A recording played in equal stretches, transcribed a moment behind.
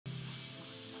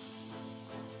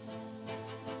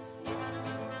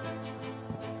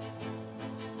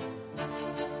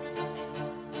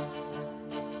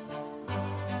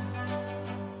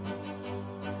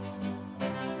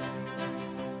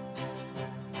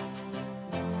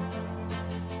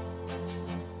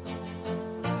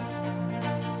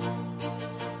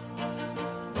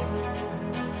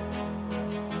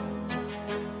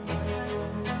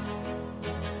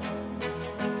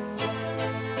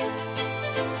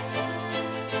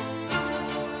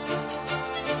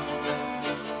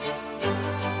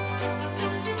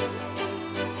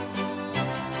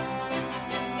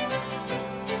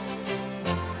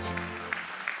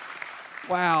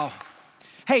Wow.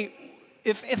 Hey,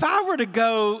 if I were to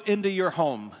go into your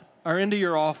home or into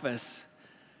your office,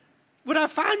 would I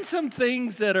find some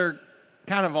things that are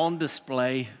kind of on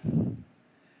display?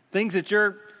 Things that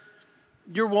you're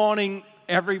wanting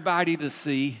everybody to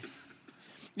see?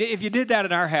 If you did that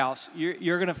in our house,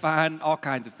 you're going to find all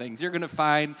kinds of things. You're going to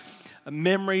find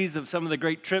memories of some of the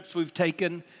great trips we've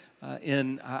taken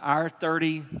in our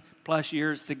 30-plus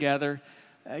years together.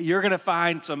 You're going to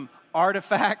find some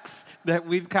artifacts that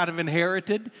we've kind of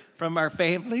inherited from our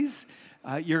families.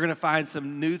 You're going to find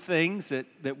some new things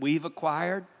that we've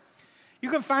acquired.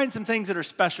 You're going to find some things that are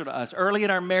special to us. Early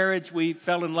in our marriage, we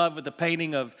fell in love with the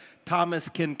painting of Thomas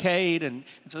Kincaid, and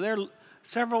so there are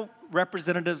several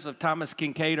representatives of Thomas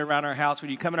Kincaid around our house.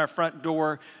 When you come in our front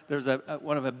door, there's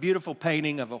a beautiful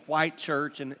painting of a white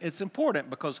church, and it's important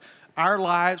because our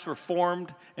lives were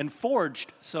formed and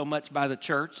forged so much by the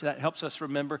church. That helps us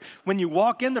remember. When you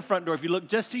walk in the front door, if you look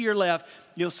just to your left,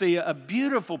 you'll see a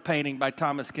beautiful painting by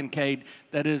Thomas Kincaid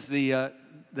that is the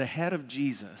head of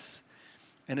Jesus.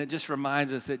 And it just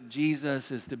reminds us that Jesus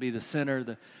is to be the center,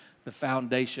 the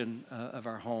foundation of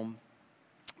our home.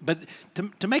 But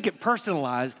to make it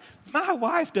personalized, my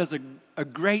wife does a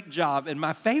great job. And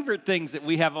my favorite things that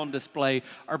we have on display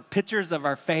are pictures of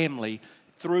our family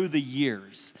through the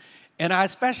years. And I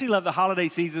especially love the holiday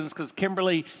seasons because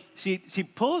Kimberly, she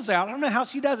pulls out, I don't know how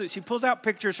she does it, she pulls out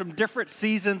pictures from different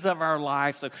seasons of our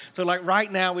life. So like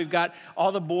right now, we've got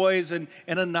all the boys and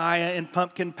Anaya in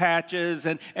pumpkin patches,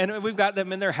 and we've got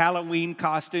them in their Halloween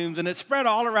costumes, and it's spread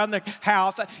all around the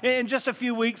house. In just a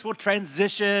few weeks, we'll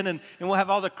transition, and we'll have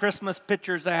all the Christmas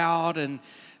pictures out. And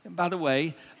by the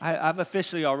way, I've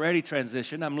officially already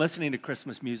transitioned. I'm listening to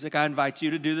Christmas music. I invite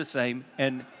you to do the same,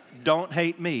 and don't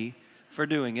hate me for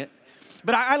doing it.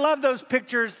 But I love those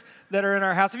pictures that are in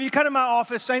our house. If you come to my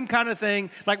office, same kind of thing.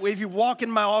 Like if you walk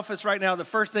in my office right now, the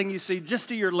first thing you see just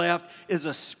to your left is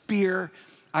a spear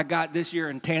I got this year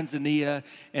in Tanzania.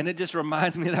 And it just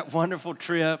reminds me of that wonderful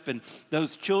trip and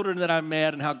those children that I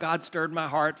met and how God stirred my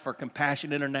heart for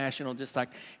Compassion International, just like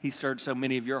He stirred so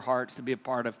many of your hearts to be a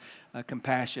part of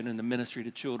Compassion and the ministry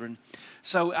to children.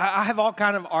 So I have all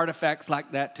kind of artifacts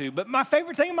like that too. But my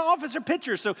favorite thing in my office are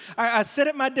pictures. So I sit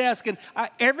at my desk, and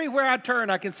everywhere I turn,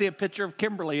 I can see a picture of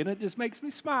Kimberly, and it just makes me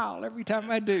smile every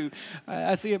time I do.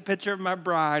 I see a picture of my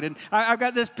bride, and I've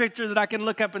got this picture that I can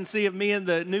look up and see of me and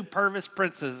the new Purvis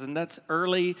princess, and that's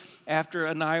early after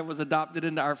Anaya was adopted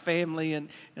into our family, and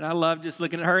I love just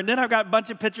looking at her. And then I've got a bunch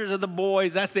of pictures of the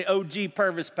boys. That's the OG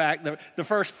Purvis pack, the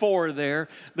first four there,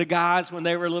 the guys when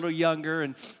they were a little younger,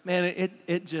 and man, it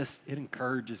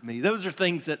encourages me. Those are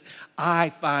things that I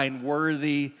find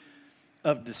worthy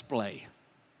of display.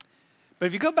 But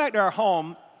if you go back to our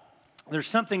home, there's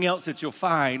something else that you'll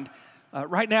find.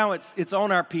 Right now, it's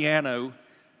on our piano,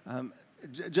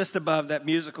 just above that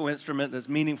musical instrument that's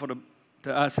meaningful to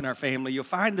us and our family. You'll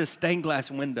find this stained glass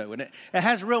window, and it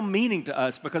has real meaning to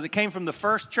us because it came from the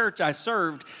first church I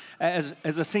served as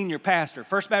a senior pastor,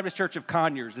 First Baptist Church of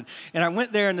Conyers. And I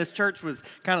went there, and this church was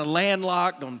kind of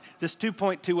landlocked on just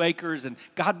 2.2 acres, and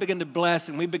God began to bless,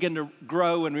 and we began to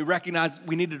grow, and we recognized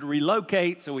we needed to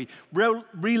relocate, so we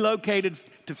relocated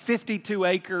to 52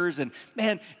 acres, and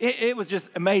man, it was just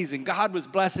amazing. God was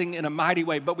blessing in a mighty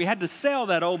way, but we had to sell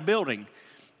that old building.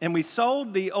 And we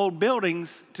sold the old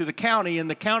buildings to the county, and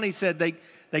the county said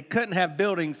they couldn't have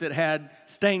buildings that had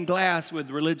stained glass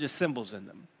with religious symbols in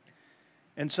them.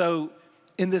 And so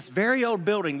in this very old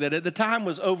building that at the time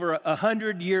was over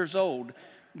 100 years old,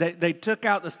 they took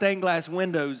out the stained glass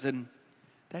windows, and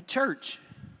that church,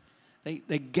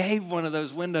 they gave one of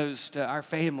those windows to our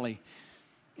family.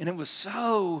 And it was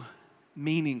so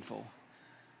meaningful.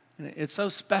 And it's so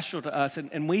special to us.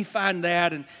 And we find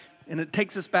that, and it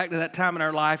takes us back to that time in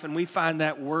our life, and we find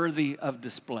that worthy of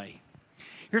display.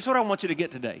 Here's what I want you to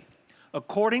get today.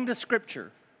 According to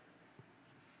Scripture,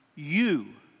 your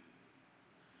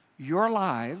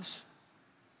lives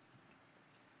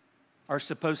are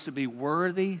supposed to be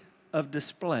worthy of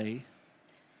display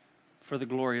for the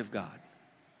glory of God.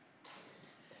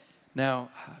 Now,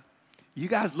 you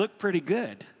guys look pretty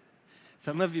good.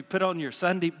 Some of you put on your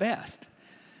Sunday best.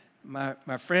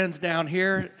 My friends down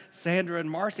here, Sandra and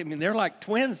Marcy, I mean, they're like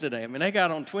twins today. I mean, they got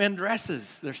on twin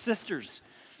dresses. They're sisters.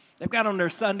 They've got on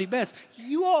their Sunday best.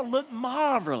 You all look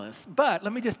marvelous. But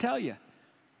let me just tell you,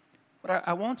 what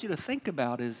I want you to think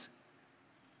about is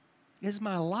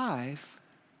my life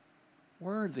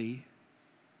worthy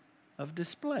of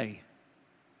display?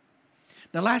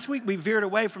 Now, last week we veered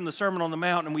away from the Sermon on the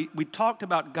Mount, and we talked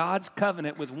about God's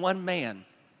covenant with one man,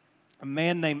 a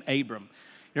man named Abram.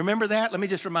 You remember that? Let me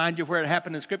just remind you where it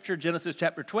happened in Scripture. Genesis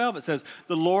chapter 12, it says,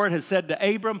 the Lord has said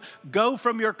to Abram, go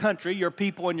from your country, your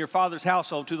people, and your father's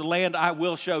household to the land I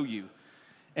will show you.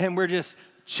 And we're just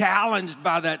challenged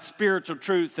by that spiritual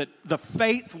truth that the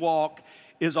faith walk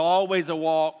is always a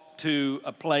walk to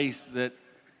a place that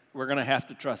we're going to have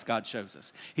to trust God shows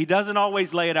us. He doesn't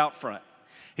always lay it out front.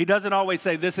 He doesn't always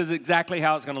say this is exactly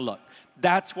how it's going to look.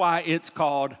 That's why it's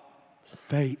called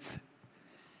faith.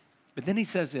 But then he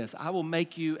says this, I will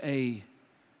make you a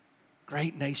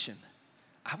great nation.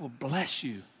 I will bless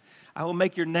you. I will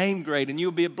make your name great, and you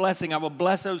will be a blessing. I will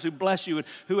bless those who bless you, and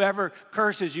whoever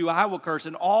curses you, I will curse.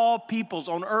 And all peoples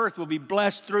on earth will be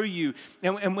blessed through you.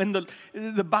 And when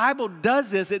the Bible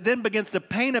does this, it then begins to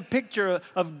paint a picture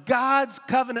of God's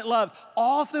covenant love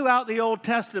all throughout the Old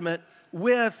Testament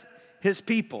with his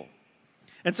people.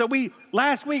 And so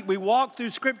last week we walked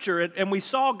through Scripture and we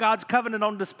saw God's covenant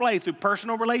on display through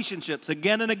personal relationships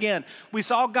again and again. We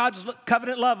saw God's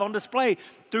covenant love on display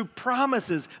through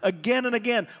promises again and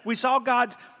again. We saw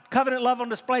God's covenant love on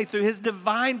display through his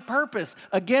divine purpose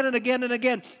again and again and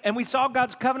again. And we saw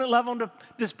God's covenant love on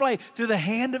display through the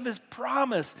hand of his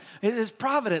promise, his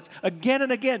providence again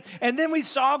and again. And then we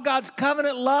saw God's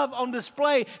covenant love on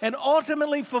display and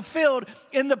ultimately fulfilled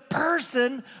in the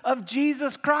person of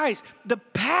Jesus Christ, the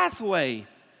pathway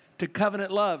to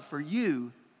covenant love for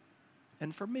you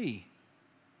and for me.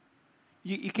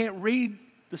 You can't read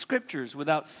the Scriptures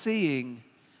without seeing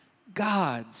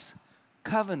God's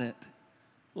covenant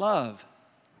love.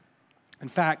 In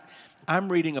fact,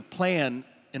 I'm reading a plan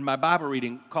in my Bible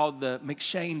reading called the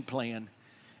McShane Plan.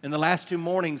 In the last 2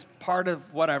 mornings, part of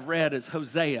what I've read is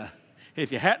Hosea.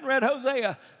 If you hadn't read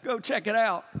Hosea, go check it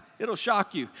out. It'll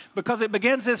shock you because it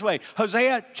begins this way.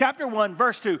 Hosea chapter 1,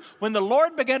 verse 2. When the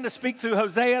Lord began to speak through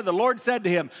Hosea, the Lord said to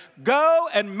him, go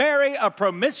and marry a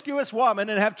promiscuous woman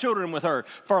and have children with her.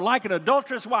 For like an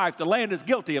adulterous wife, the land is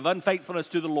guilty of unfaithfulness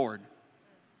to the Lord.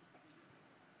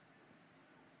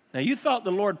 Now, you thought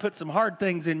the Lord put some hard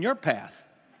things in your path.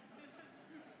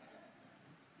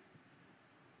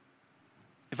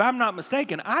 If I'm not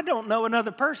mistaken, I don't know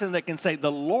another person that can say,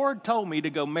 the Lord told me to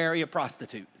go marry a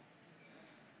prostitute.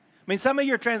 I mean, some of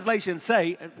your translations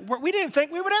say, we didn't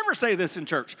think we would ever say this in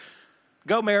church.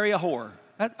 Go marry a whore.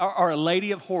 Or a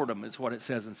lady of whoredom is what it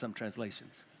says in some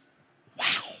translations. Wow.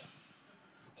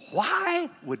 Why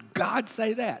would God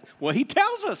say that? Well, he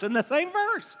tells us in the same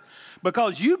verse.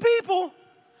 Because you people,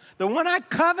 the one I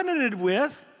covenanted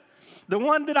with, the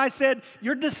one that I said,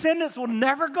 your descendants will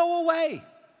never go away.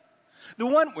 The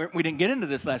one, we didn't get into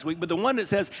this last week, but the one that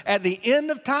says, at the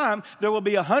end of time, there will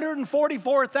be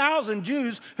 144,000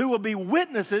 Jews who will be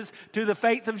witnesses to the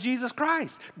faith of Jesus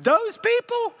Christ. Those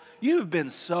people, you've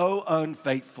been so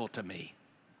unfaithful to me.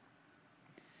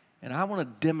 And I want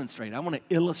to demonstrate, I want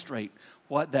to illustrate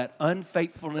what that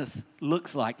unfaithfulness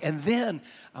looks like. And then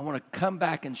I want to come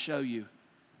back and show you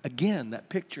again, that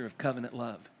picture of covenant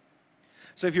love.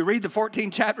 So if you read the 14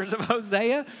 chapters of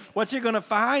Hosea, what you're going to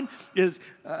find is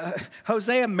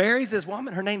Hosea marries this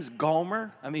woman. Her name's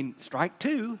Gomer. I mean, strike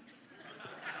two.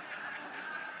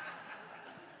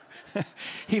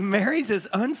 He marries this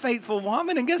unfaithful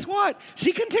woman, and guess what?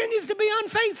 She continues to be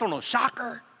unfaithful.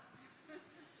 Shocker.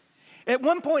 At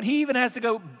one point, he even has to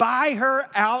go buy her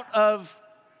out of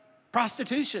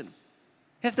prostitution.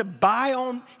 He has to buy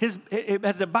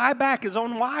back his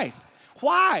own wife.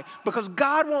 Why? Because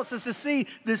God wants us to see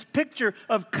this picture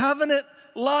of covenant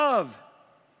love.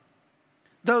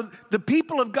 Though the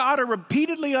people of God are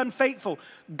repeatedly unfaithful,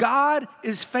 God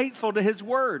is faithful to his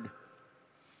word.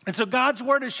 And so God's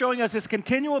word is showing us this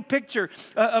continual picture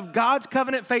of God's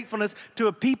covenant faithfulness to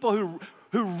a people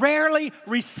who rarely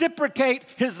reciprocate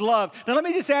his love. Now let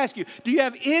me just ask you, do you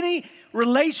have any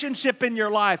relationship in your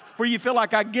life where you feel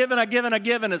like I give and I give and I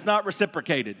give and it's not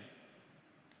reciprocated?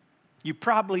 You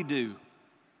probably do.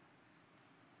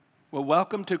 Well,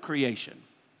 welcome to creation.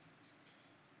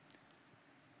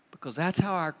 Because that's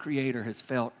how our Creator has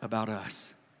felt about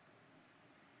us.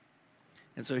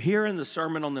 And so here in the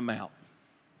Sermon on the Mount,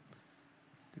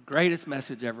 the greatest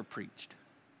message ever preached,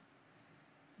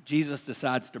 Jesus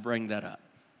decides to bring that up.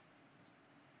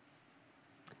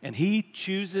 And he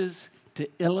chooses to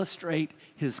illustrate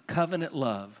his covenant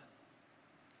love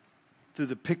through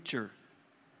the picture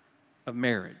of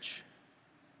marriage.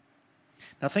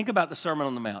 Now think about the Sermon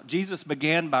on the Mount. Jesus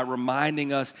began by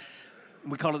reminding us,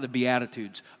 we call it the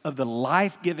Beatitudes, of the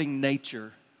life-giving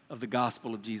nature of the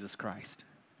gospel of Jesus Christ.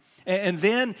 And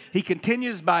then he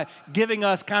continues by giving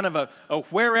us kind of a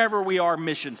wherever we are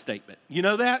mission statement. You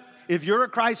know that? If you're a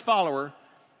Christ follower,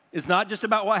 it's not just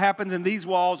about what happens in these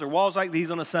walls or walls like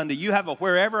these on a Sunday. You have a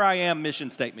wherever I am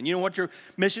mission statement. You know what your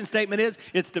mission statement is?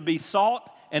 It's to be salt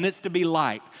and it's to be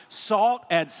light. Salt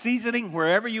adds seasoning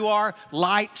wherever you are.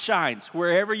 Light shines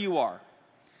wherever you are.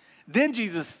 Then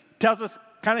Jesus tells us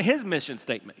kind of his mission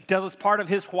statement. He tells us part of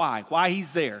his why he's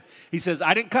there. He says,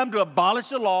 I didn't come to abolish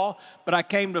the law, but I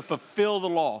came to fulfill the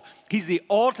law. He's the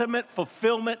ultimate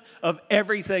fulfillment of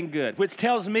everything good, which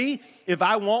tells me if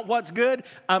I want what's good,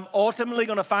 I'm ultimately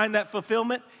going to find that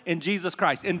fulfillment in Jesus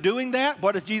Christ. In doing that,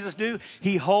 what does Jesus do?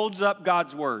 He holds up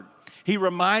God's word. He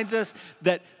reminds us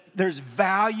that there's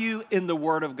value in the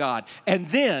word of God. And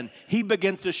then he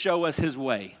begins to show us his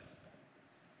way.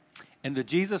 And the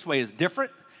Jesus way is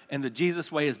different, and the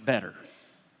Jesus way is better.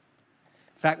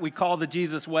 In fact, we call the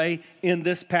Jesus way in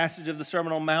this passage of the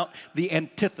Sermon on the Mount the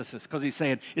antithesis, because he's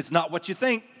saying it's not what you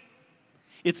think.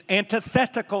 It's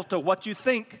antithetical to what you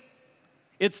think.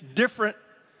 It's different.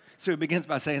 So he begins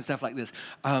by saying stuff like this.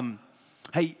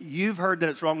 Hey, you've heard that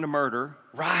it's wrong to murder.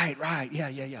 Right,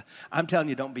 yeah. I'm telling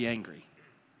you, don't be angry.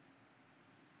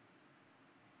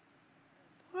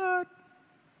 What?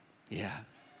 Yeah.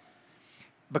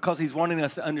 Because he's wanting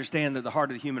us to understand that the heart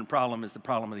of the human problem is the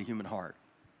problem of the human heart.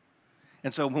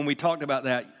 And so when we talked about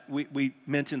that, we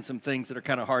mentioned some things that are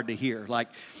kind of hard to hear. Like,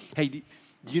 hey, do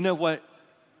you know what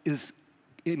is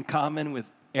in common with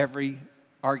every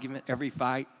argument, every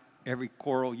fight, every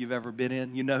quarrel you've ever been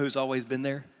in? You know who's always been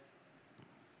there?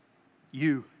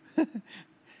 You.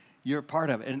 You're a part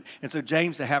of it. And so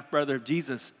James, the half-brother of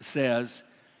Jesus, says,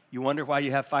 you wonder why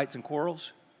you have fights and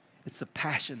quarrels? It's the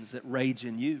passions that rage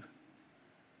in you.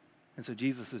 And so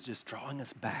Jesus is just drawing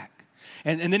us back.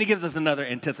 And then he gives us another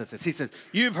antithesis. He says,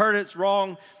 you've heard it's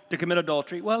wrong to commit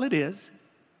adultery. Well, it is.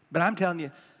 But I'm telling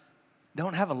you,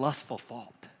 don't have a lustful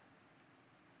thought.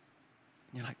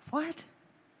 And you're like, what?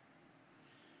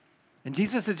 And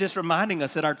Jesus is just reminding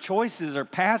us that our choices are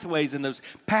pathways, and those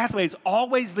pathways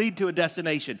always lead to a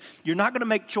destination. You're not going to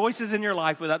make choices in your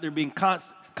life without there being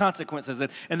consequences.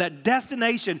 And that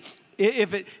destination,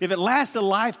 if it lasts a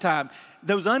lifetime,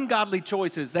 those ungodly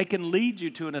choices, they can lead you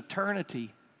to an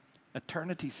eternity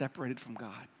separated from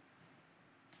God.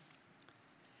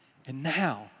 And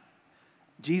now,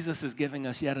 Jesus is giving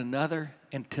us yet another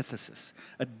antithesis,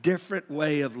 a different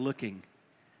way of looking.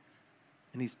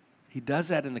 And he does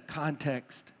that in the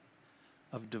context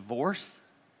of divorce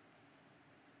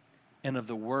and of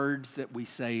the words that we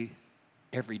say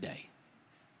every day.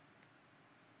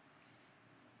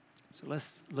 So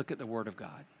let's look at the Word of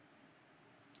God.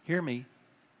 Hear me.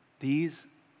 These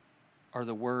are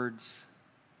the words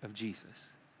of Jesus.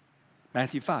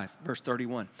 Matthew 5, verse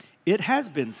 31. It has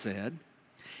been said,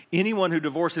 anyone who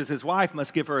divorces his wife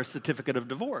must give her a certificate of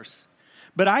divorce.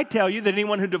 But I tell you that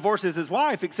anyone who divorces his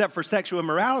wife, except for sexual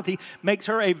immorality, makes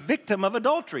her a victim of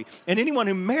adultery. And anyone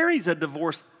who marries a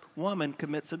divorced woman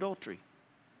commits adultery.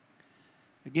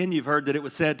 Again, you've heard that it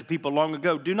was said to people long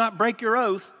ago, do not break your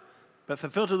oath, but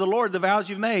fulfill to the Lord the vows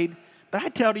you've made. But I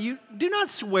tell you, do not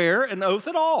swear an oath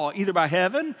at all, either by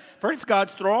heaven, for it's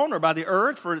God's throne, or by the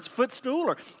earth, for its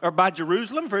footstool, or by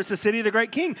Jerusalem, for it's the city of the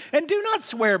great king. And do not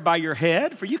swear by your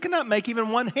head, for you cannot make even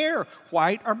one hair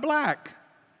white or black.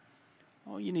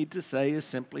 All you need to say is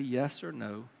simply yes or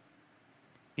no.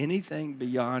 Anything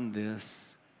beyond this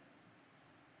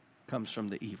comes from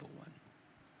the evil one.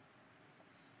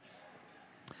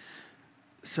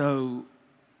 So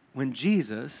when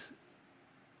Jesus,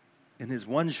 in his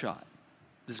one shot,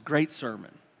 this great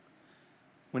sermon,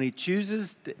 when he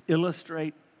chooses to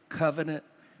illustrate covenant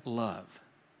love,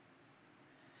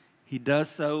 he does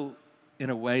so in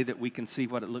a way that we can see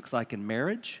what it looks like in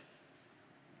marriage,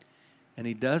 and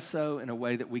he does so in a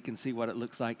way that we can see what it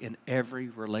looks like in every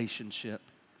relationship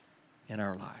in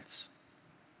our lives.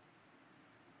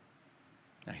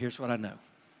 Now, here's what I know.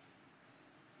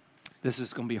 This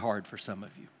is going to be hard for some of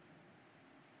you.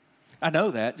 I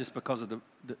know that just because of the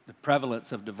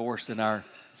prevalence of divorce in our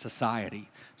society.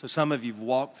 So some of you have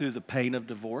walked through the pain of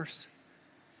divorce.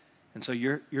 And so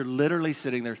you're literally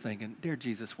sitting there thinking, dear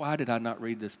Jesus, why did I not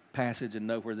read this passage and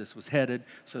know where this was headed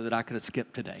so that I could have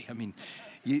skipped today? I mean,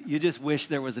 you just wish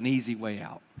there was an easy way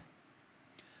out.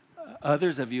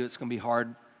 Others of you, it's going to be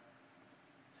hard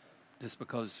just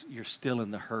because you're still in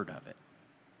the hurt of it.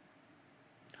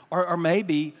 Or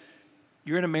maybe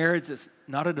you're in a marriage that's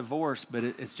not a divorce, but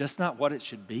it's just not what it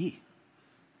should be.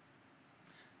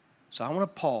 So I want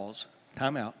to pause,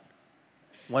 time out,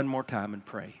 one more time and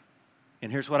pray.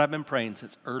 And here's what I've been praying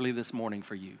since early this morning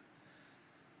for you.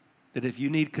 That if you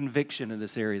need conviction in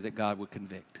this area, that God would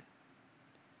convict.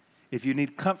 If you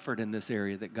need comfort in this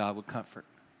area, that God would comfort.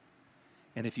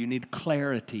 And if you need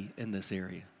clarity in this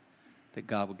area, that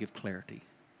God would give clarity.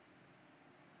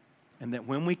 And that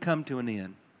when we come to an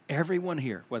end, everyone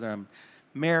here, whether I'm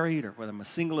married or whether I'm a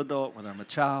single adult, whether I'm a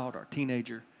child or a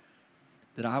teenager,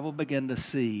 that I will begin to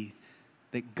see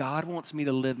that God wants me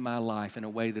to live my life in a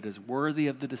way that is worthy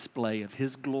of the display of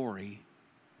His glory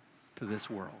to this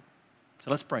world.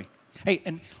 So let's pray. Hey,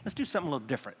 and let's do something a little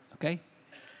different, okay?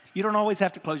 You don't always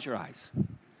have to close your eyes.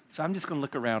 So I'm just going to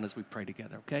look around as we pray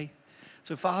together, okay?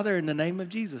 So Father, in the name of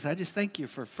Jesus, I just thank you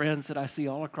for friends that I see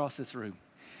all across this room.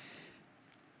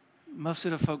 Most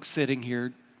of the folks sitting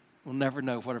here will never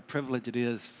know what a privilege it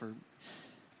is for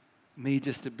me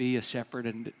just to be a shepherd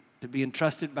and to be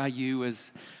entrusted by you,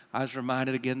 as I was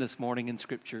reminded again this morning in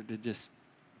Scripture, to just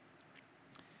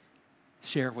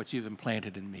share what you've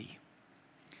implanted in me.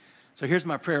 So here's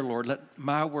my prayer, Lord. Let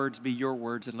my words be your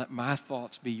words and let my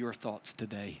thoughts be your thoughts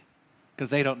today, because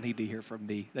they don't need to hear from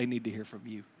me. They need to hear from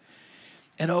you.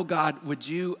 And oh God, would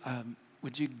you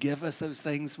give us those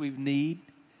things we need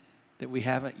that we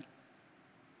haven't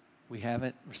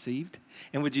received?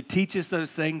 And would you teach us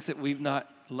those things that we've not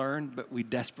learned but we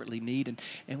desperately need?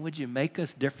 And would you make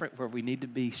us different where we need to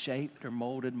be shaped or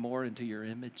molded more into your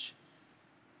image?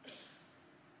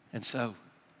 And so,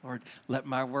 Lord, let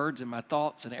my words and my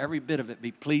thoughts and every bit of it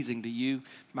be pleasing to you,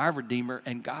 my Redeemer.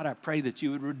 And God, I pray that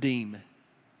you would redeem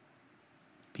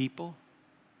people,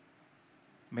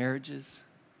 marriages,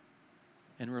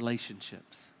 and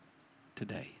relationships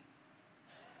today.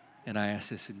 And I ask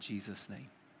this in Jesus' name.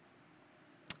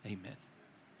 Amen.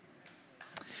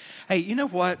 Hey, you know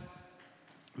what?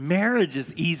 Marriage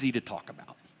is easy to talk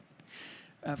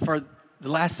about. For the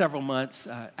last several months,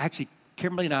 actually,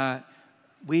 Kimberly and I,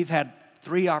 we've had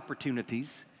 3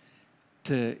 opportunities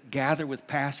to gather with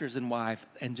pastors and wife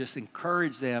and just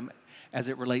encourage them as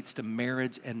it relates to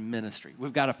marriage and ministry.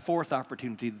 We've got a 4th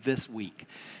opportunity this week.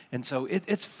 And so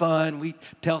it's fun. We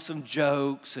tell some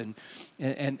jokes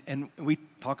and we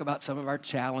talk about some of our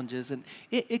challenges. And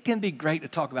it can be great to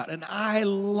talk about. And I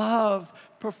love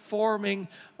performing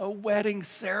a wedding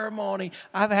ceremony.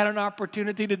 I've had an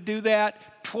opportunity to do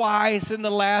that twice in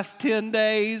the last 10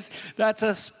 days. That's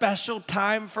a special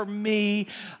time for me.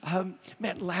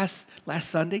 Last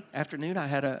Sunday afternoon, I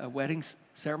had a wedding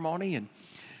ceremony, and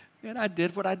I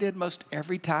did what I did most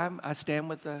every time I stand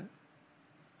with a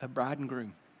bride and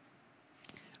groom.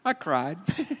 I cried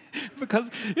because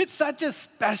it's such a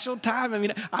special time. I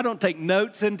mean, I don't take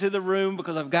notes into the room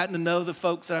because I've gotten to know the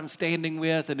folks that I'm standing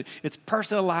with, and it's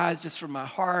personalized just from my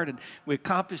heart, and we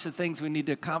accomplish the things we need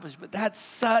to accomplish. But that's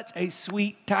such a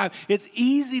sweet time. It's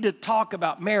easy to talk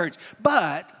about marriage,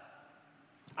 but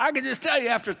I can just tell you,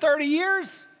 after 30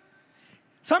 years,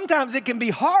 sometimes it can be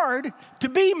hard to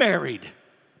be married.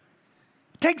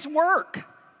 It takes work.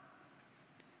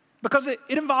 Because it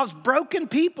involves broken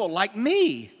people like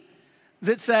me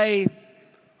that say,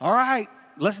 all right,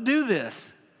 let's do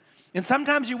this. And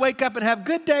sometimes you wake up and have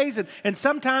good days, and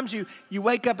sometimes you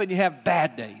wake up and you have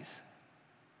bad days.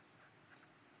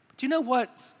 But you know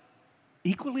what's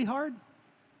equally hard?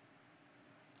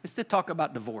 It's to talk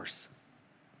about divorce.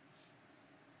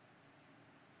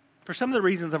 For some of the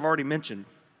reasons I've already mentioned,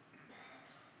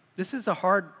 this is a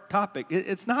hard topic.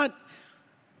 It's not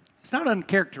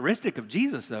uncharacteristic of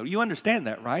Jesus, though. You understand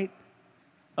that, right?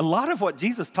 A lot of what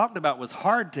Jesus talked about was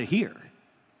hard to hear.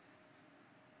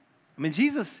 I mean,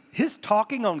 Jesus, his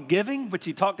talking on giving, which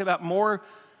he talked about more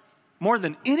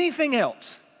than anything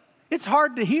else, it's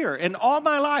hard to hear. And all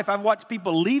my life, I've watched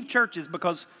people leave churches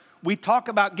because we talk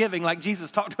about giving like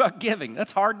Jesus talked about giving.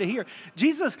 That's hard to hear.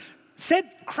 Jesus said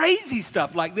crazy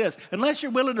stuff like this. Unless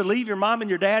you're willing to leave your mom and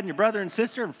your dad and your brother and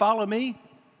sister and follow me,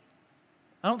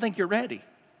 I don't think you're ready.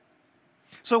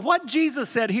 So what Jesus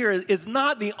said here is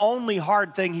not the only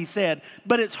hard thing he said,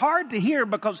 but it's hard to hear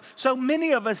because so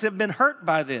many of us have been hurt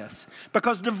by this.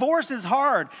 Because divorce is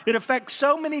hard. It affects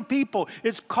so many people.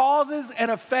 Its causes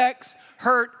and effects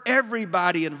hurt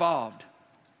everybody involved.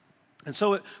 And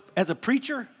so as a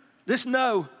preacher, just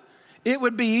know it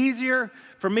would be easier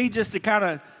for me just to kind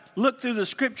of look through the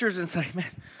scriptures and say, man,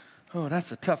 oh,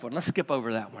 that's a tough one. Let's skip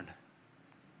over that one.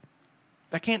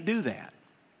 I can't do that.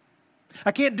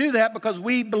 I can't do that because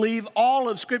we believe all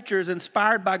of Scripture is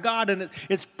inspired by God and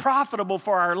it's profitable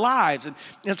for our lives.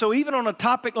 And so even on a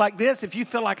topic like this, if you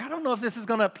feel like, I don't know if this is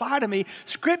going to apply to me,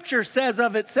 Scripture says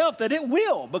of itself that it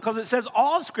will, because it says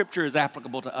all Scripture is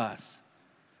applicable to us.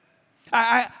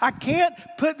 I can't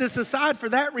put this aside for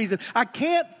that reason. I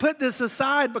can't put this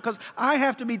aside because I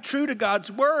have to be true to God's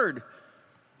Word.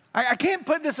 I can't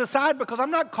put this aside because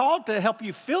I'm not called to help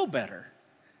you feel better.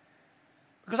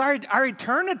 Because our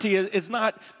eternity is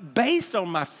not based on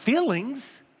my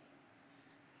feelings.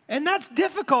 And that's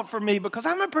difficult for me because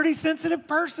I'm a pretty sensitive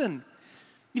person.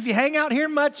 If you hang out here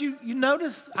much, you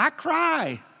notice I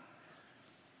cry.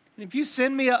 And if you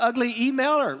send me an ugly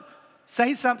email or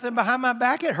say something behind my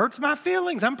back, it hurts my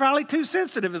feelings. I'm probably too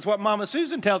sensitive, is what Mama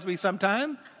Susan tells me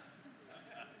sometimes.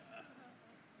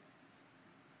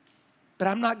 But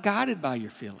I'm not guided by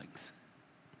your feelings.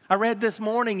 I read this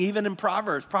morning, even in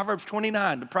Proverbs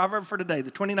 29, the proverb for today,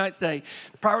 the 29th day.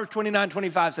 Proverbs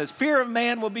 29:25 says, fear of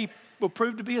man will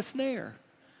prove to be a snare,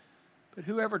 but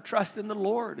whoever trusts in the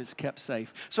Lord is kept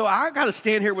safe. So I got to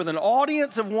stand here with an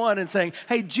audience of one and saying,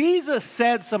 hey, Jesus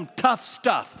said some tough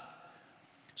stuff.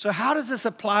 So how does this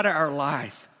apply to our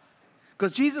life?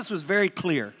 Because Jesus was very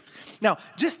clear. Now,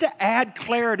 just to add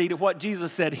clarity to what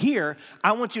Jesus said here,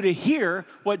 I want you to hear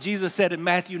what Jesus said in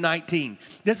Matthew 19.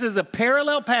 This is a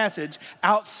parallel passage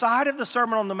outside of the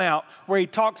Sermon on the Mount where he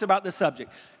talks about the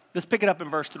subject. Let's pick it up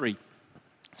in verse 3.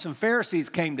 Some Pharisees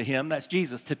came to him, that's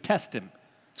Jesus, to test him.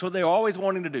 That's what they were always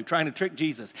wanting to do, trying to trick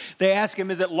Jesus. They asked him,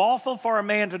 is it lawful for a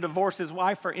man to divorce his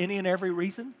wife for any and every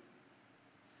reason?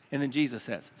 And then Jesus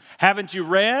says, haven't you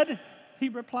read? He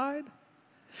replied.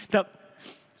 Now,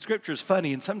 Scripture is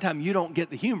funny, and sometimes you don't get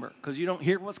the humor because you don't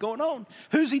hear what's going on.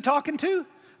 Who's he talking to?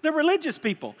 The religious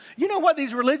people. You know what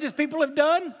these religious people have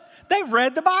done? They've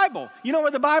read the Bible. You know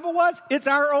what the Bible was? It's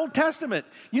our Old Testament.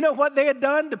 You know what they had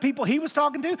done, the people he was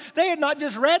talking to? They had not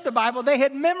just read the Bible, they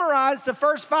had memorized the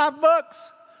first 5 books.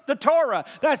 The Torah,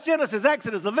 that's Genesis,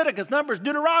 Exodus, Leviticus, Numbers,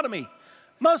 Deuteronomy.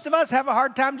 Most of us have a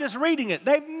hard time just reading it.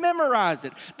 They've memorized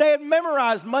it. They had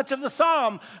memorized much of the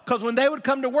Psalm because when they would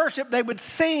come to worship, they would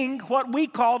sing what we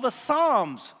call the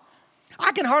Psalms.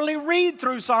 I can hardly read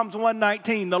through Psalms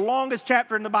 119, the longest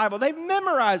chapter in the Bible. They've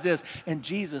memorized this. And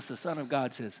Jesus, the Son of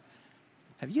God, says,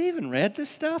 have you even read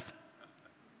this stuff?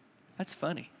 That's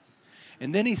funny.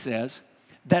 And then he says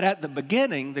that at the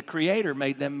beginning, the Creator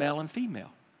made them male and female.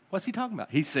 What's he talking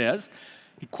about? He says,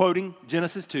 quoting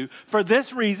Genesis 2, for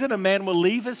this reason a man will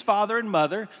leave his father and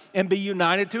mother and be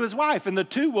united to his wife, and the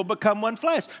two will become one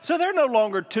flesh. So they're no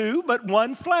longer two, but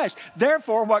one flesh.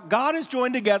 Therefore, what God has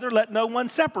joined together, let no one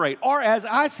separate. Or as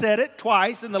I said it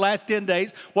twice in the last 10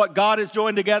 days, what God has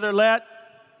joined together, let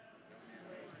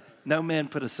no man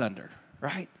put asunder.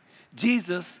 Right?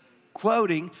 Jesus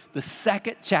quoting the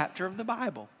 2nd chapter of the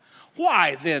Bible.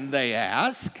 Why then, they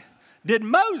ask, did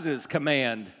Moses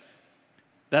command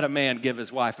that a man give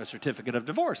his wife a certificate of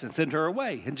divorce and send her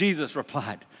away? And Jesus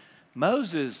replied,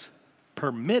 Moses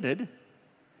permitted.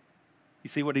 You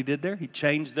see what he did there? He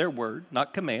changed their word,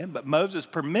 not command, but Moses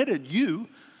permitted you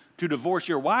to divorce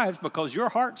your wives because your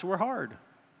hearts were hard.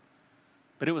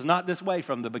 But it was not this way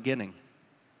from the beginning.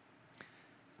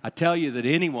 I tell you that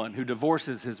anyone who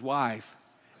divorces his wife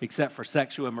except for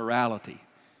sexual immorality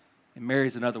and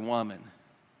marries another woman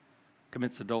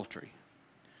commits adultery.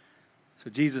 So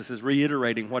Jesus is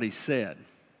reiterating what he said.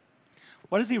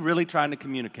 What is he really trying to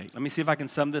communicate? Let me see if I can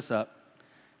sum this up.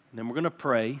 And then we're going to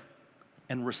pray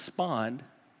and respond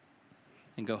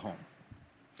and go home.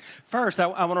 First, I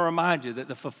want to remind you that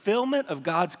the fulfillment of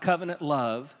God's covenant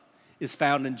love is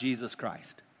found in Jesus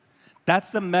Christ. That's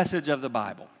the message of the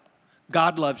Bible.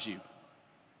 God loves you,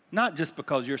 not just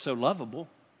because you're so lovable.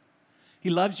 He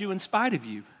loves you in spite of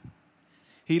you.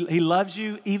 He loves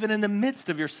you even in the midst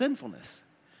of your sinfulness.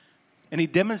 And he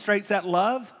demonstrates that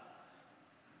love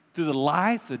through the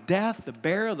life, the death, the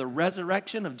burial, the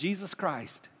resurrection of Jesus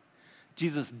Christ.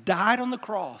 Jesus died on the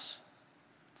cross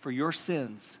for your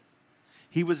sins.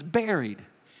 He was buried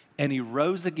and he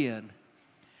rose again.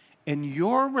 And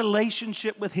your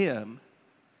relationship with him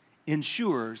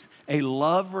ensures a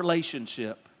love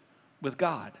relationship with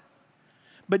God.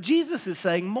 But Jesus is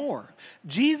saying more.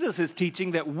 Jesus is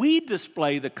teaching that we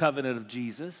display the covenant of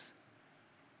Jesus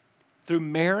through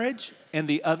marriage and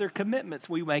the other commitments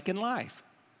we make in life.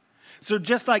 So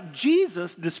just like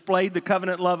Jesus displayed the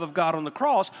covenant love of God on the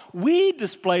cross, we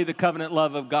display the covenant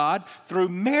love of God through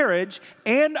marriage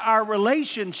and our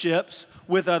relationships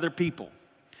with other people.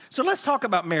 So let's talk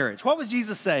about marriage. What was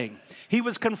Jesus saying? He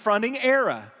was confronting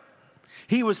error.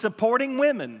 He was supporting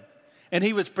women, and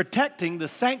he was protecting the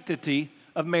sanctity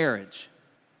of marriage.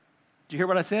 Did you hear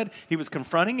what I said? He was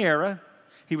confronting error,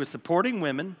 he was supporting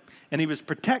women, and he was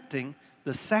protecting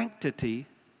the sanctity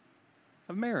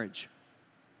of marriage.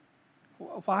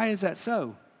 Why is that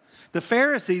so? The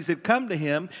Pharisees had come to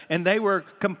him and they were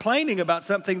complaining about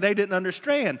something they didn't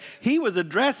understand. He was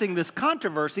addressing this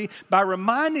controversy by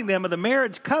reminding them of the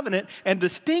marriage covenant and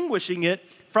distinguishing it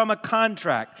from a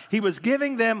contract. He was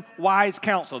giving them wise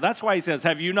counsel. That's why he says,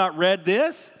 have you not read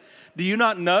this? Do you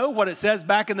not know what it says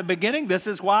back in the beginning? This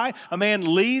is why a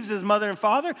man leaves his mother and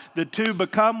father. The two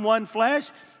become one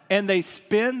flesh and they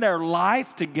spend their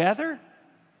life together.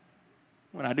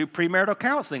 When I do premarital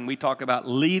counseling, we talk about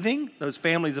leaving those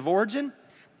families of origin,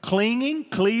 clinging,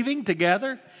 cleaving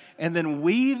together, and then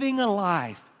weaving a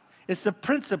life It's the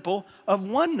principle of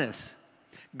oneness.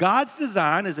 God's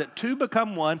design is that two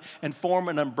become one and form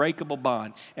an unbreakable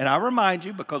bond. And I remind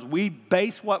you, because we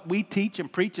base what we teach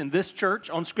and preach in this church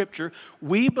on Scripture,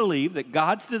 we believe that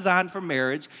God's design for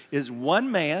marriage is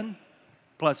one man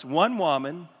plus one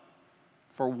woman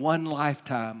for one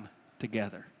lifetime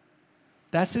together.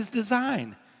 That's His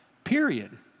design,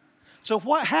 period. So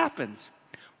what happens?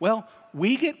 Well,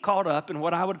 we get caught up in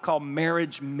what I would call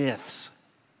marriage myths.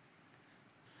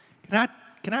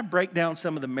 Can I break down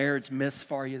some of the marriage myths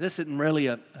for you? This isn't really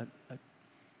a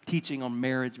teaching on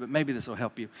marriage, but maybe this will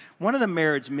help you. One of the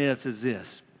marriage myths is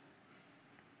this: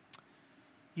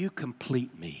 you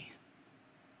complete me.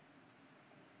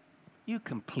 You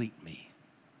complete me.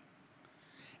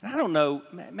 And I don't know,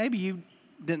 maybe you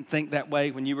didn't think that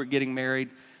way when you were getting married,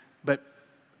 but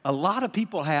a lot of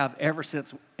people have ever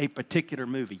since a particular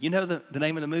movie. You know the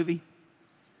name of the movie?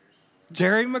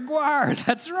 Jerry Maguire,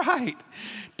 that's right.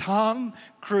 Tom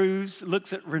Cruise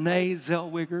looks at Renee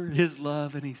Zellweger, his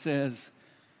love, and he says,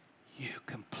 "You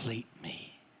complete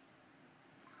me."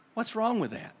 What's wrong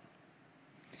with that?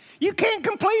 You can't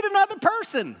complete another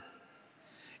person.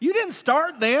 You didn't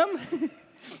start them.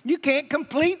 You can't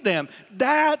complete them.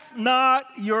 That's not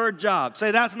your job.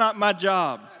 Say, that's not my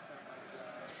job.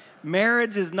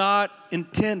 Marriage is not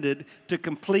intended to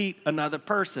complete another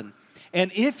person.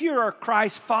 And if you're a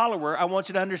Christ follower, I want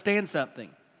you to understand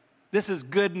something. This is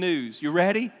good news. You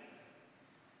ready?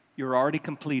 You're already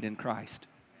complete in Christ.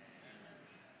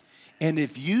 And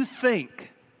if you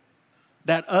think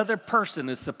that other person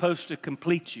is supposed to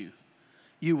complete you,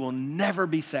 you will never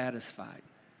be satisfied.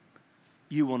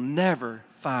 You will never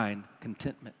find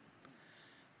contentment.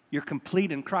 You're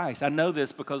complete in Christ. I know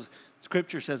this because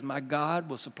Scripture says, my God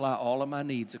will supply all of my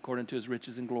needs according to His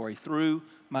riches and glory through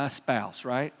my spouse,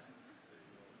 right?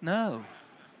 No.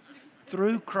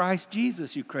 Through Christ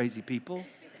Jesus, you crazy people.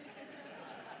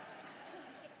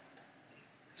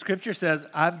 Scripture says,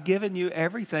 I've given you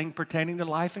everything pertaining to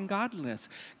life and godliness.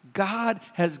 God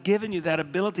has given you that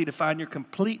ability to find your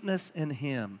completeness in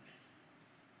Him.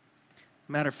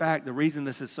 Matter of fact, the reason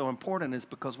this is so important is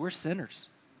because we're sinners.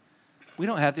 We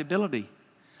don't have the ability.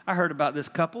 I heard about this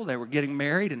couple. They were getting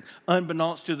married, and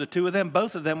unbeknownst to the two of them,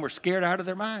 both of them were scared out of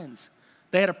their minds.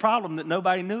 They had a problem that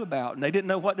nobody knew about, and they didn't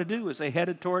know what to do as they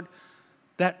headed toward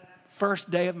that first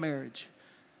day of marriage.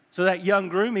 So that young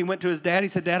groom, he went to his dad. He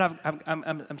said, "Dad,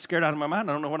 I'm scared out of my mind.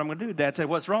 I don't know what I'm going to do." Dad said,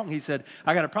 "What's wrong?" He said,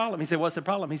 "I got a problem." He said, "What's the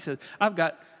problem?" He said, "I've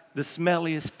got the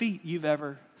smelliest feet you've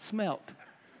ever smelt.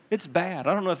 It's bad.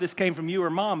 I don't know if this came from you or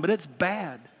Mom, but it's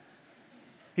bad."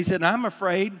 He said, "I'm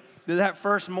afraid that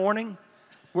first morning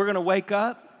we're going to wake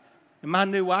up and my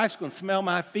new wife's going to smell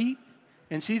my feet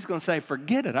and she's going to say,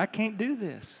 'Forget it. I can't do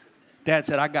this.'" Dad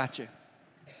said, "I got you."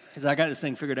 He said, "I got this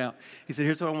thing figured out." He said,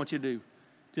 "Here's what I want you to do.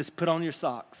 Just put on your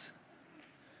socks.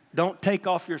 Don't take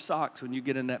off your socks when you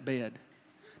get in that bed.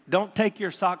 Don't take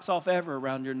your socks off ever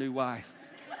around your new wife.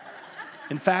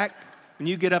 In fact, when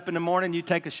you get up in the morning, you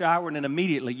take a shower, and then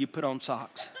immediately you put on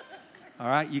socks. All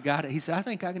right, you got it?" He said, "I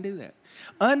think I can do that."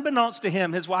 Unbeknownst to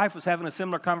him, his wife was having a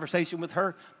similar conversation with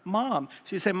her mom.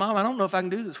 She said, "Mom, I don't know if I can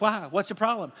do this." "Why? What's your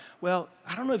problem?" "Well,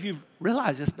 I don't know if you've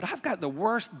realized this, but I've got the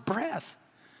worst breath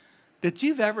that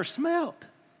you've ever smelled."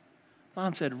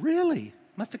 Mom said, "Really?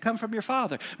 Must have come from your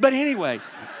father." But anyway,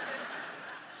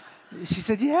 she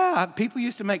said, "Yeah, people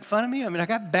used to make fun of me. I mean, I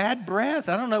got bad breath.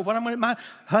 I don't know what I'm going to, my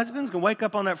husband's going to wake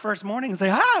up on that first morning and say,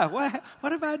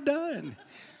 'What have I done?'"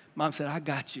 Mom said, "I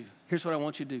got you. Here's what I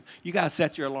want you to do. You got to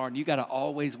set your alarm. You got to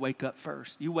always wake up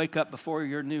first. You wake up before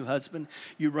your new husband.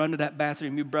 You run to that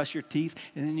bathroom. You brush your teeth.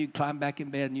 And then you climb back in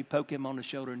bed and you poke him on the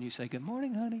shoulder and you say, 'Good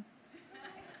morning, honey.'"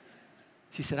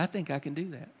 She said, "I think I can do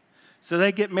that." So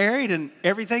they get married and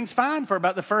everything's fine for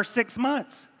about the first 6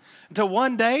 months. Until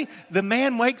one day, the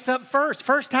man wakes up first.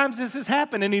 First time this has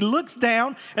happened. And he looks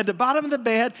down at the bottom of the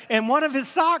bed and one of his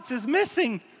socks is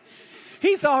missing.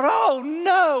 He thought, "Oh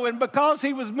no." And because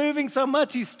he was moving so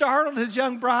much, he startled his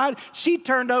young bride. She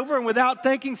turned over and without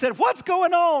thinking said, "What's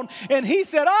going on?" And he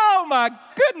said, "Oh my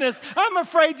goodness, I'm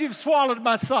afraid you've swallowed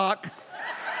my sock."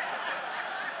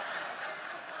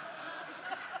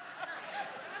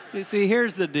 You see,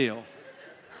 here's the deal.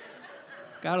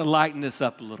 Got to lighten this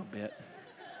up a little bit.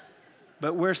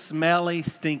 But we're smelly,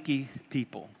 stinky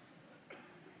people.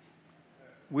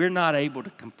 We're not able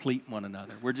to complete one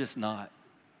another. We're just not.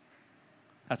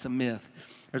 That's a myth.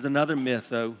 There's another myth,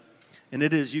 though, and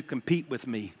it is you compete with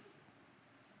me.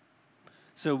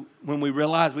 So when we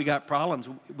realize we got problems,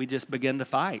 we just begin to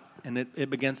fight, and it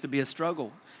begins to be a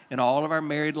struggle. And all of our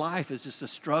married life is just a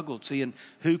struggle, seeing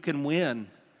who can win.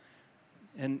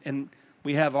 And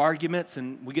we have arguments,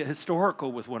 and we get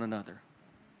historical with one another.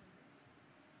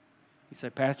 You say,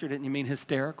 Pastor, didn't you mean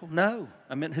hysterical? No,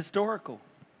 I meant historical.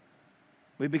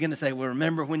 We begin to say, well,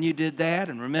 remember when you did that,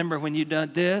 and remember when you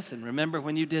done this, and remember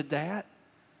when you did that.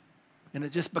 And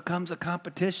it just becomes a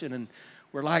competition. And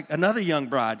we're like another young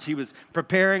bride. She was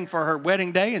preparing for her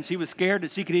wedding day, and she was scared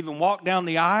that she could even walk down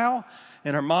the aisle.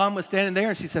 And her mom was standing there,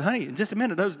 and she said, honey, in just a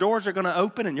minute, those doors are going to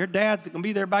open, and your dad's going to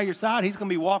be there by your side. He's going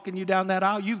to be walking you down that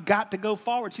aisle. You've got to go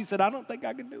forward. She said, I don't think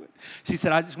I can do it. She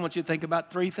said, I just want you to think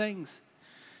about 3 things.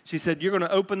 She said, you're going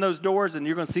to open those doors, and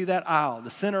you're going to see that aisle,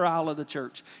 the center aisle of the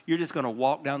church. You're just going to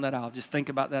walk down that aisle. Just think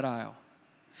about that aisle.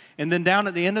 And then down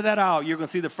at the end of that aisle, you're going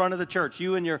to see the front of the church.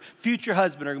 You and your future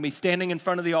husband are going to be standing in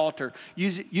front of the altar.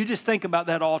 You just think about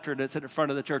that altar that's at the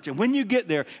front of the church. And when you get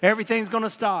there, everything's going to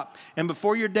stop. And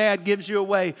before your dad gives you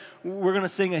away, we're going to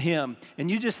sing a hymn.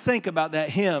 And you just think about that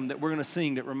hymn that we're going to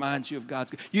sing that reminds you of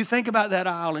God's. You think about that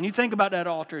aisle, and you think about that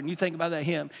altar, and you think about that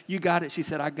hymn. You got it. She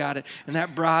said, I got it. And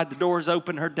that bride, the doors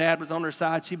open. Her dad was on her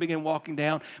side. She began walking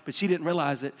down, but she didn't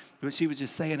realize it. But she was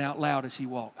just saying out loud as she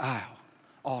walked, aisle,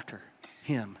 altar,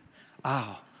 hymn.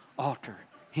 Aisle, altar,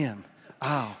 hymn,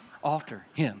 aisle, altar,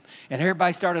 hymn. And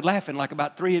everybody started laughing like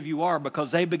about 3 of you are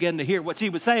because they began to hear what she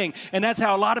was saying. And that's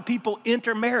how a lot of people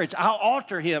enter marriage. I'll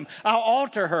alter him. I'll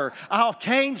alter her. I'll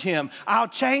change him. I'll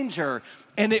change her.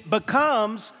 And it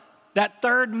becomes that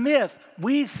third myth.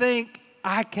 We think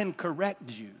I can correct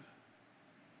you.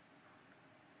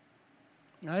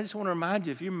 Now, I just want to remind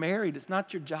you, if you're married, it's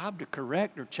not your job to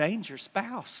correct or change your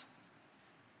spouse.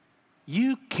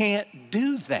 You can't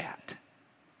do that.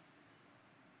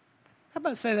 How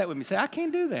about say that with me? Say, I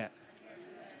can't do that.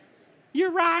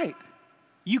 You're right.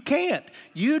 You can't.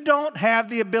 You don't have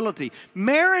the ability.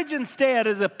 Marriage instead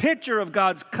is a picture of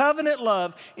God's covenant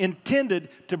love intended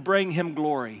to bring him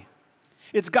glory.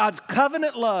 It's God's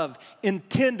covenant love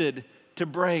intended to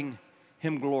bring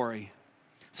him glory.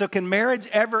 So can marriage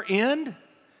ever end?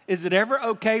 Is it ever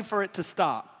okay for it to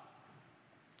stop?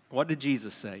 What did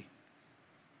Jesus say?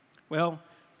 Well,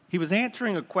 he was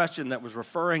answering a question that was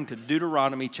referring to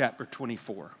Deuteronomy chapter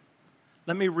 24.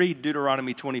 Let me read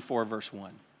Deuteronomy 24, verse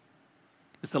 1.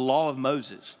 It's the law of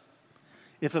Moses.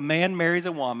 If a man marries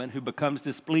a woman who becomes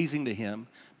displeasing to him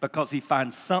because he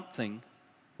finds something,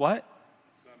 what?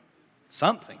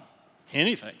 Something,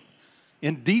 anything,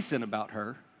 indecent about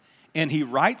her, and he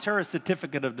writes her a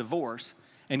certificate of divorce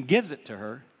and gives it to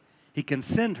her, he can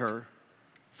send her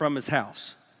from his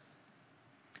house.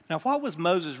 Now, what was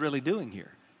Moses really doing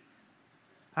here?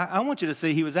 I want you to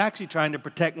see he was actually trying to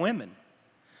protect women.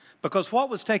 Because what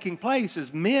was taking place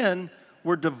is men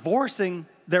were divorcing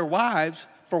their wives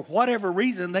for whatever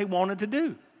reason they wanted to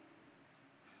do.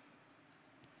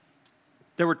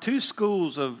 There were 2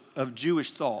 schools of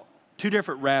Jewish thought, 2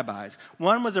 different rabbis.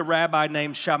 One was a rabbi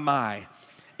named Shammai,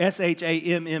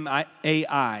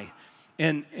 Shammai.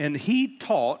 And he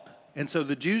taught, and so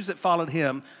the Jews that followed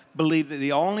him believed that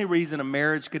the only reason a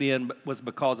marriage could end was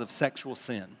because of sexual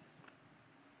sin.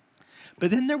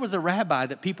 But then there was a rabbi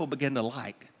that people began to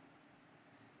like.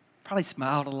 Probably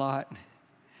smiled a lot.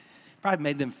 Probably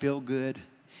made them feel good.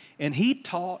 And he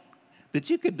taught that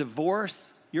you could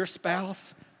divorce your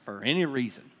spouse for any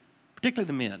reason, particularly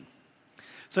the men.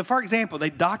 So, for example,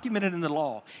 they documented in the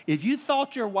law, if you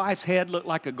thought your wife's head looked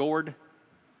like a gourd,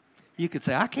 you could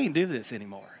say, I can't do this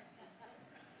anymore.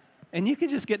 And you could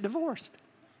just get divorced.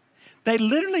 They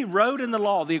literally wrote in the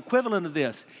law the equivalent of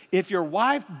this. If your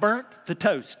wife burnt the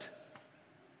toast,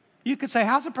 you could say,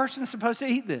 how's a person supposed to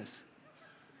eat this?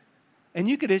 And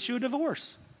you could issue a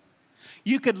divorce.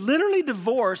 You could literally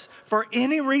divorce for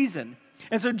any reason.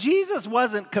 And so Jesus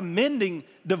wasn't commending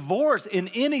divorce in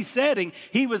any setting.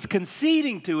 He was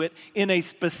conceding to it in a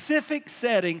specific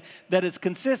setting that is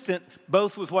consistent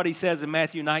both with what he says in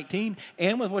Matthew 19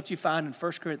 and with what you find in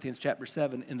 1 Corinthians chapter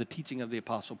 7 in the teaching of the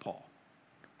Apostle Paul.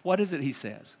 What is it he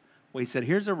says? Well, he said,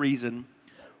 here's a reason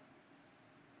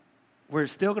where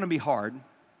it's still going to be hard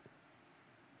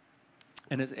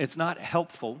and it's not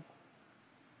helpful,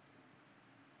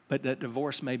 but that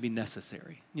divorce may be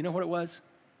necessary. You know what it was?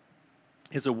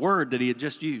 It's a word that he had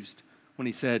just used when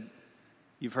he said,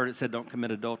 you've heard it said, don't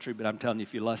commit adultery, but I'm telling you,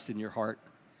 if you lust in your heart,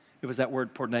 it was that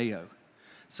word porneo.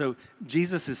 So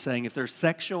Jesus is saying if there's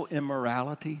sexual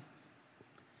immorality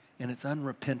and it's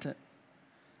unrepentant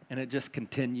and it just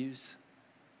continues,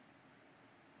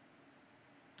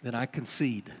 then I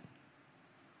concede.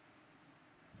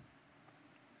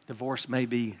 Divorce may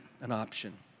be an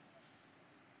option.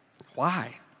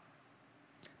 Why?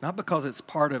 Not because it's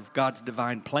part of God's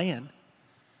divine plan.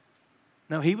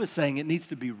 No, he was saying it needs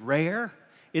to be rare.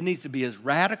 It needs to be as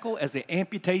radical as the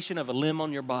amputation of a limb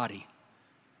on your body.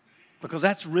 Because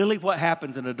that's really what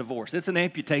happens in a divorce. It's an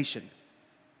amputation.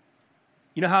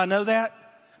 You know how I know that?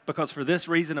 because for this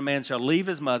reason a man shall leave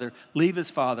his mother, leave his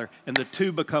father, and the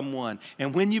two become one.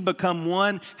 And when you become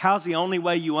one, how's the only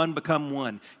way you unbecome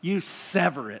one? You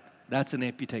sever it. That's an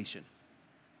amputation.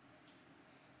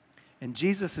 And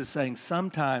Jesus is saying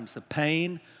sometimes the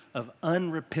pain of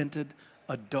unrepented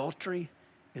adultery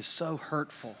is so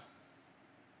hurtful.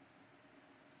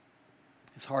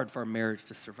 It's hard for a marriage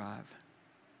to survive.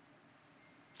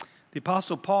 The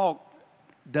Apostle Paul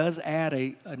does add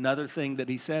another thing that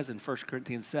he says in 1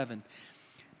 Corinthians 7.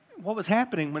 What was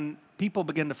happening when people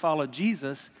began to follow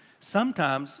Jesus,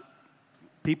 sometimes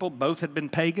people both had been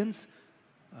pagans,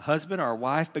 a husband or a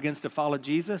wife begins to follow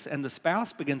Jesus, and the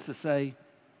spouse begins to say,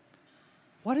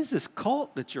 what is this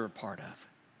cult that you're a part of?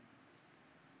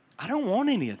 I don't want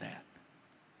any of that.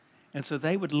 And so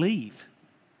they would leave.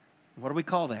 What do we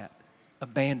call that?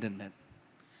 Abandonment.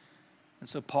 And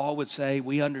so Paul would say,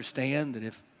 we understand that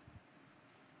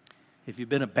if you've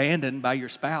been abandoned by your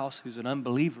spouse who's an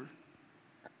unbeliever,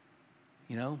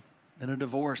 then a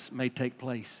divorce may take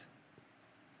place.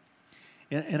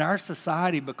 In our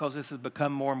society, because this has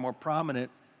become more and more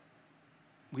prominent,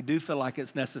 we do feel like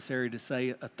it's necessary to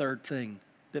say a third thing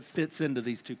that fits into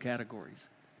these two categories.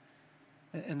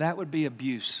 And that would be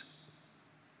abuse.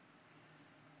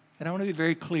 And I want to be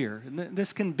very clear. And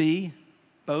this can be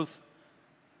both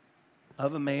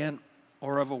of a man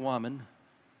or of a woman.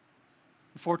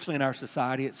 Unfortunately, in our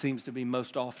society, it seems to be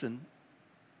most often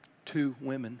two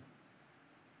women.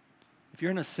 If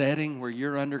you're in a setting where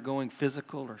you're undergoing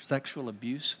physical or sexual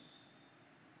abuse,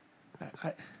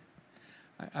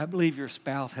 I believe your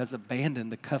spouse has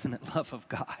abandoned the covenant love of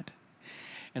God.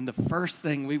 And the first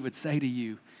thing we would say to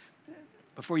you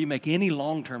before you make any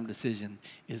long-term decision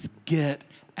is get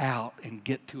out and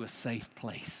get to a safe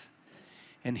place.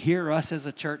 And hear us as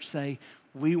a church say,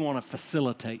 we want to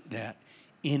facilitate that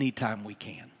anytime we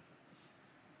can.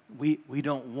 We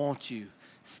don't want you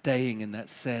staying in that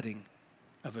setting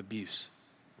of abuse.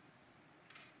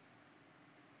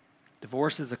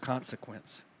 Divorce is a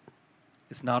consequence.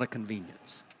 It's not a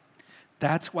convenience.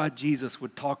 That's why Jesus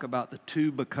would talk about the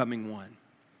two becoming one.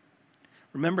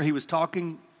 Remember, he was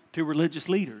talking to religious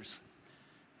leaders,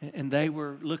 and they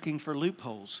were looking for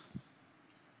loopholes,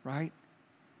 right?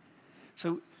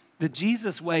 So the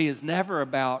Jesus way is never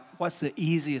about what's the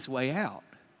easiest way out.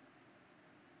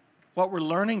 What we're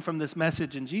learning from this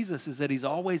message in Jesus is that he's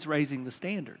always raising the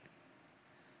standard.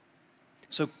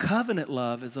 So covenant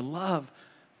love is a love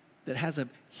that has a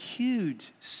huge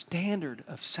standard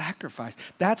of sacrifice.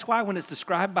 That's why when it's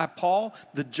described by Paul,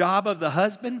 the job of the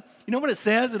husband, you know what it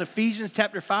says in Ephesians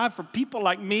chapter 5? For people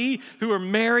like me who are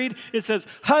married, it says,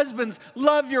 husbands,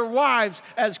 love your wives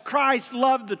as Christ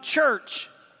loved the church.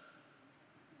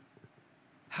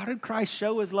 How did Christ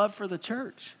show his love for the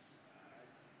church?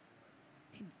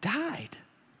 He died. I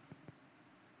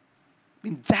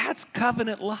mean, that's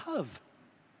covenant love.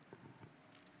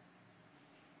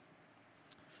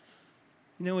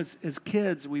 As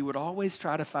kids, we would always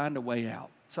try to find a way out.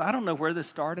 So I don't know where this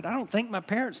started. I don't think my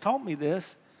parents taught me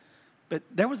this, but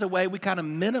there was a way we kind of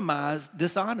minimized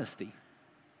dishonesty.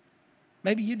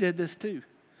 Maybe you did this too.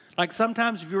 Like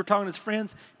sometimes if you were talking to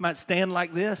friends, you might stand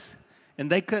like this,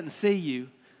 and they couldn't see you,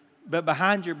 but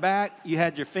behind your back, you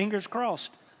had your fingers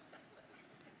crossed.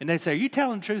 And they'd say, are you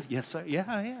telling the truth? Yes, sir. Yeah,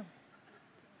 I am.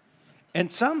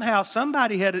 And somehow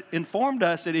somebody had informed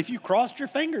us that if you crossed your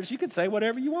fingers, you could say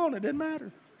whatever you want. It didn't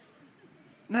matter.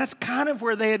 And that's kind of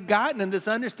where they had gotten in this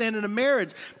understanding of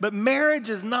marriage. But marriage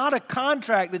is not a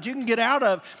contract that you can get out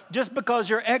of just because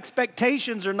your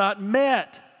expectations are not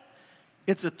met.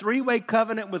 It's a three-way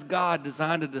covenant with God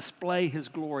designed to display his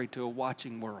glory to a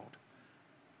watching world.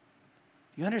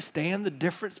 You understand the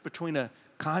difference between a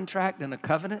contract and a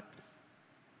covenant?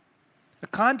 A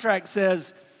contract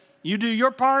says, you do your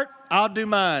part, I'll do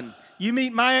mine. You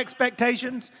meet my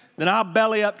expectations, then I'll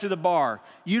belly up to the bar.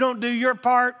 You don't do your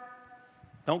part,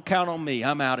 don't count on me.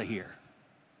 I'm out of here.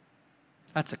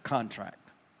 That's a contract.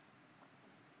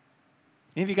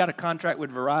 Any of you got a contract with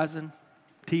Verizon,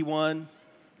 T1,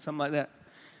 something like that?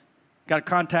 Got a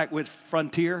contact with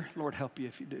Frontier? Lord help you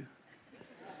if you do.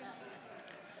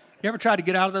 You ever tried to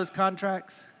get out of those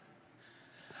contracts?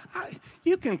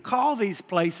 You can call these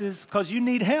places because you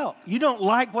need help. You don't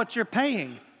like what you're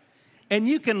paying. And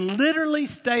you can literally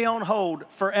stay on hold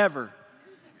forever.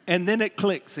 And then it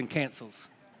clicks and cancels.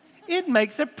 It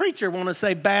makes a preacher want to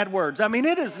say bad words. I mean,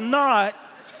 it is not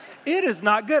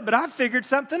good. But I figured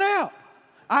something out.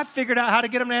 I figured out how to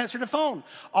get them to answer the phone.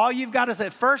 All you've got to say,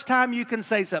 first time you can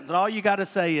say something, all you got to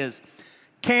say is,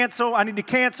 cancel. I need to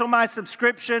cancel my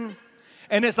subscription.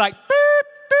 And it's like, beep,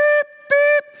 beep,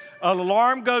 beep. An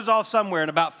alarm goes off somewhere in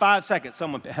about 5 seconds.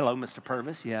 Someone, hello, Mr.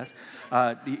 Purvis, yes.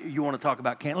 You want to talk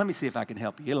about Let me see if I can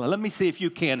help you. Let me see if you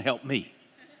can help me.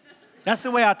 That's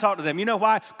the way I talk to them. You know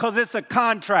why? Because it's a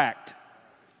contract.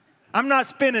 I'm not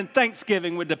spending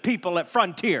Thanksgiving with the people at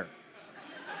Frontier.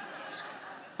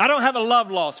 I don't have a love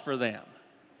loss for them.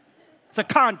 It's a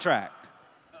contract.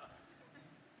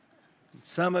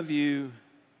 Some of you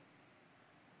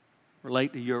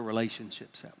relate to your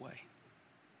relationships that way.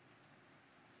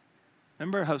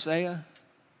 Remember Hosea?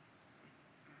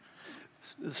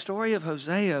 The story of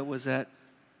Hosea was that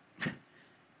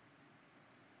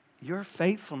your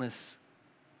faithfulness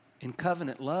in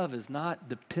covenant love is not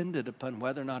dependent upon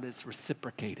whether or not it's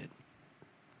reciprocated.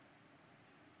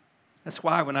 That's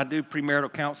why when I do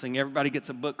premarital counseling, everybody gets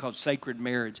a book called Sacred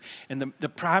Marriage. And the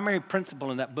primary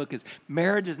principle in that book is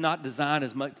marriage is not designed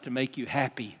as much to make you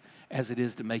happy as it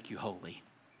is to make you holy.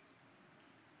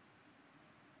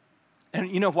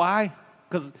 And you know why?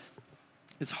 Because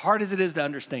as hard as it is to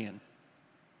understand,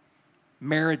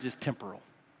 marriage is temporal.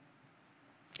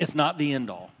 It's not the end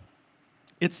all.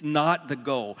 It's not the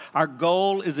goal. Our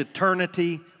goal is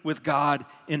eternity with God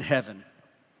in heaven.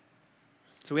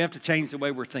 So we have to change the way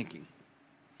we're thinking.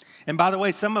 And by the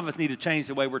way, some of us need to change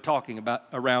the way we're talking about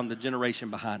around the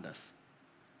generation behind us.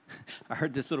 I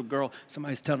heard this little girl,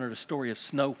 somebody's telling her the story of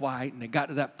Snow White, and they got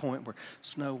to that point where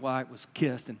Snow White was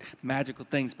kissed and magical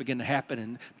things began to happen,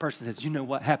 and the person says, you know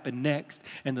what happened next?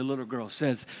 And the little girl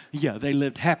says, yeah, they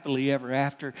lived happily ever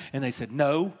after. And they said,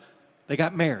 no, they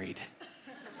got married.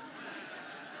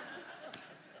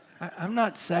 I'm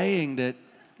not saying that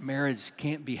marriage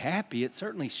can't be happy. It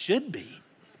certainly should be.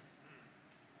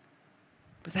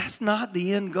 But that's not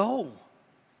the end goal.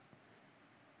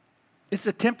 It's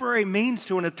a temporary means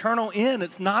to an eternal end.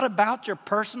 It's not about your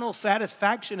personal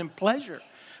satisfaction and pleasure,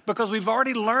 because we've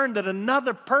already learned that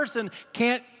another person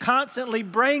can't constantly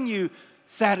bring you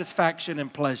satisfaction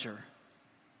and pleasure.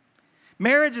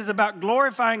 Marriage is about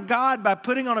glorifying God by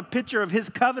putting on a picture of His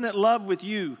covenant love with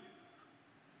you.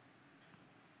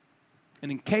 And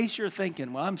in case you're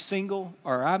thinking, well, I'm single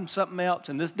or I'm something else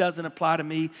and this doesn't apply to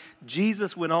me,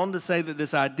 Jesus went on to say that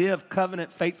this idea of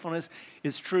covenant faithfulness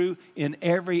is true in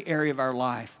every area of our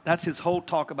life. That's His whole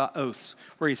talk about oaths,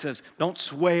 where He says, don't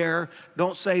swear,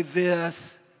 don't say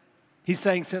this. He's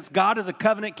saying since God is a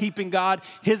covenant-keeping God,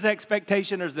 His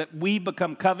expectation is that we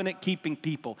become covenant-keeping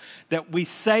people, that we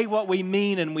say what we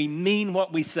mean and we mean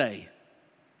what we say.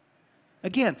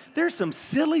 Again, there's some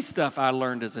silly stuff I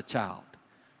learned as a child.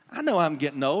 I know I'm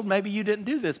getting old. Maybe you didn't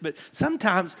do this, but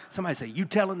sometimes somebody say, you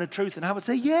telling the truth? And I would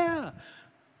say, yeah.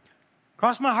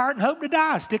 Cross my heart and hope to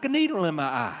die. Stick a needle in my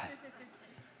eye.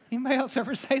 Anybody else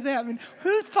ever say that? I mean,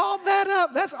 who thought that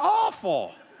up? That's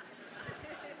awful.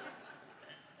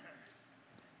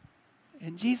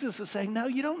 And Jesus was saying, no,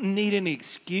 you don't need any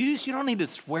excuse. You don't need to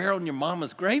swear on your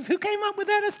mama's grave. Who came up with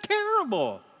that? It's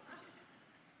terrible.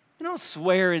 You don't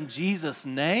swear in Jesus'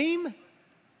 name.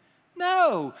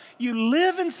 No, you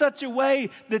live in such a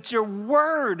way that your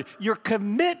word, your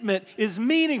commitment is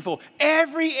meaningful.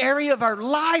 Every area of our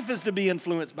life is to be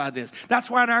influenced by this. That's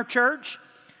why in our church,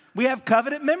 we have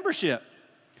covenant membership.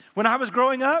 When I was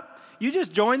growing up, you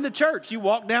just joined the church. You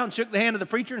walked down, shook the hand of the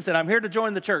preacher and said, I'm here to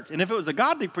join the church. And if it was a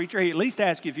godly preacher, he at least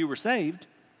asked you if you were saved.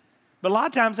 But a lot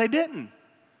of times they didn't.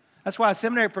 That's why a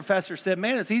seminary professor said,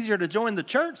 man, it's easier to join the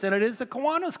church than it is the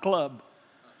Kiwanis Club.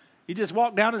 You just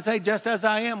walk down and say, just as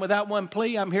I am, without one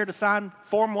plea, I'm here to sign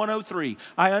Form 103.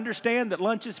 I understand that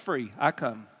lunch is free. I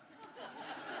come.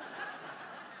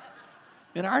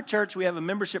 In our church, we have a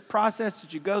membership process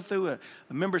that you go through, a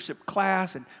membership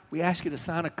class, and we ask you to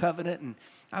sign a covenant. And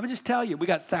I would just tell you, we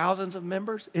got thousands of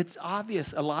members. It's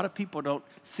obvious a lot of people don't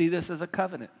see this as a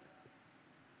covenant.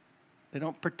 They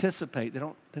don't participate. They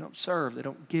don't serve. They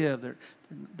don't give. They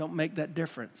don't make that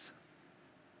difference.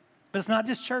 But it's not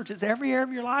just church. It's every area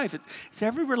of your life. It's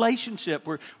every relationship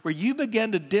where you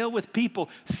begin to deal with people,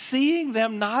 seeing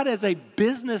them not as a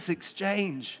business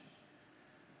exchange,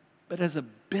 but as a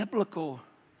biblical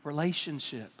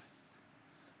relationship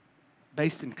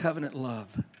based in covenant love.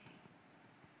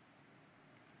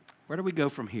 Where do we go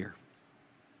from here?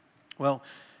 Well,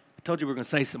 I told you we were going to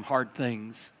say some hard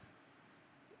things.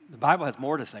 The Bible has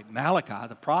more to say. Malachi,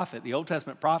 the prophet, the Old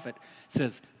Testament prophet,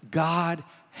 says, God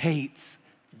hates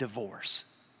divorce.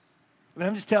 But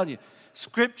I'm just telling you,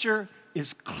 Scripture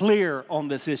is clear on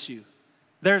this issue.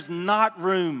 There's not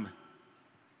room.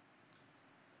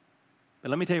 But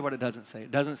let me tell you what it doesn't say.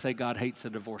 It doesn't say God hates a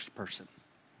divorced person.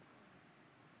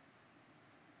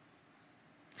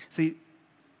 See,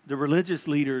 the religious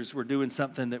leaders were doing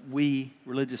something that we,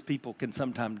 religious people, can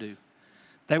sometimes do.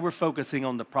 They were focusing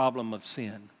on the problem of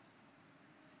sin.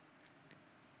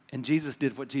 And Jesus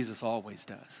did what Jesus always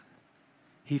does.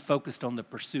 He focused on the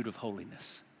pursuit of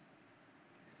holiness.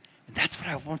 And that's what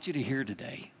I want you to hear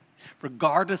today.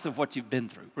 Regardless of what you've been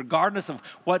through, regardless of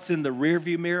what's in the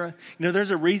rearview mirror. You know,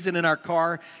 there's a reason in our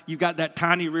car you've got that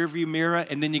tiny rearview mirror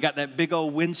and then you got that big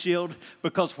old windshield,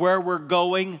 because where we're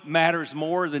going matters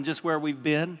more than just where we've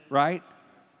been, right?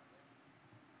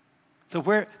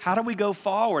 So how do we go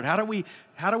forward? How do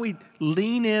we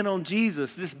lean in on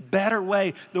Jesus, this better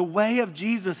way? The way of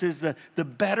Jesus is the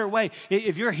better way.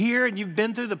 If you're here and you've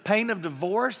been through the pain of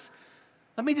divorce,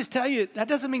 let me just tell you, that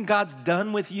doesn't mean God's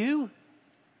done with you.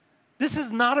 This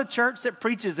is not a church that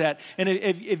preaches that. And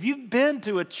if you've been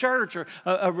to a church or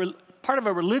part of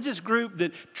a religious group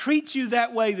that treats you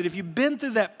that way, that if you've been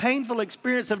through that painful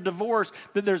experience of divorce,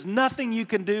 that there's nothing you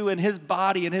can do in his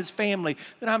body and his family,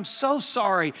 then I'm so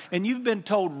sorry, and you've been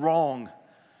told wrong.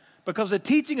 Because the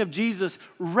teaching of Jesus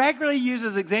regularly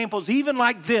uses examples even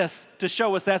like this to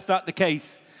show us that's not the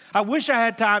case. I wish I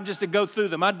had time just to go through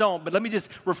them. I don't, but let me just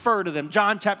refer to them.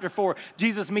 John chapter 4,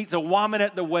 Jesus meets a woman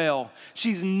at the well.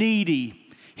 She's needy.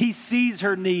 He sees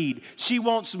her need. She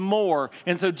wants more.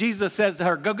 And so Jesus says to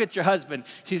her, go get your husband.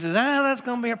 She says, that's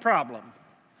going to be a problem.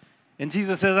 And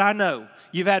Jesus says, I know.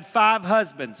 You've had 5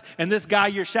 husbands, and this guy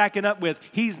you're shacking up with,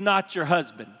 he's not your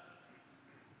husband.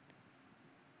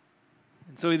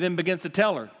 And so he then begins to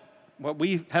tell her what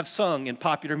we have sung in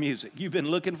popular music. You've been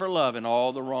looking for love in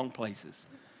all the wrong places.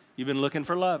 You've been looking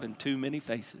for love in too many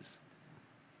faces.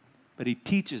 But he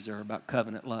teaches her about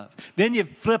covenant love. Then you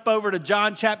flip over to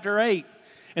John chapter 8,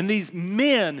 and these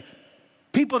men,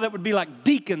 people that would be like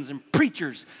deacons and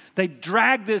preachers, they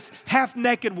drag this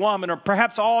half-naked woman, or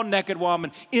perhaps all-naked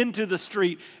woman, into the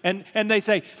street. And they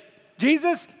say,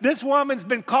 Jesus, this woman's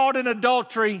been caught in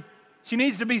adultery. She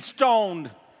needs to be stoned.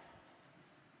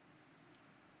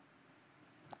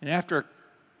 And after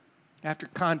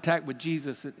contact with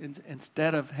Jesus,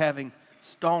 instead of having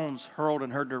stones hurled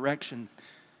in her direction,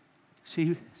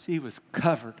 she was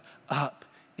covered up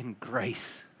in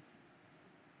grace.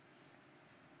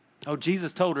 Oh,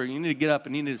 Jesus told her, you need to get up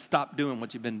and you need to stop doing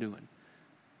what you've been doing.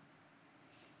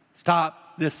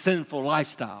 Stop this sinful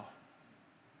lifestyle.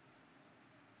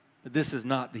 But this is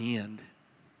not the end.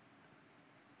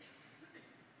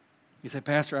 You say,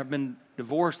 Pastor, I've been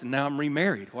divorced and now I'm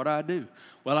remarried. What do I do?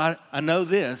 Well, I know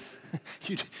this.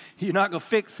 You're not going to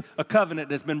fix a covenant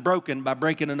that's been broken by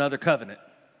breaking another covenant.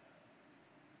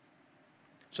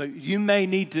 So you may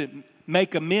need to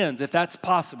make amends if that's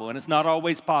possible, and it's not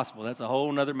always possible. That's a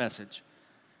whole other message.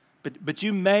 But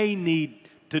you may need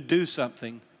to do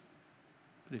something.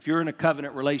 But if you're in a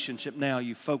covenant relationship now,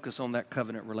 you focus on that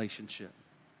covenant relationship.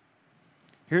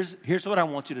 Here's what I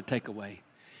want you to take away.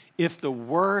 If the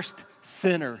worst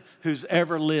sinner who's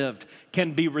ever lived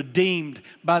can be redeemed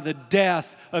by the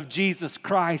death of Jesus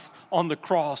Christ on the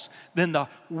cross, then the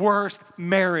worst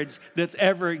marriage that's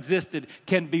ever existed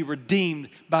can be redeemed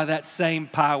by that same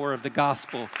power of the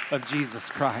gospel of Jesus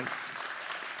Christ.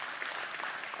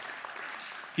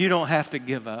 You don't have to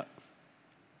give up.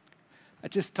 I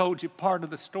just told you part of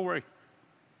the story.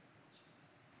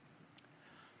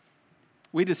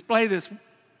 We display this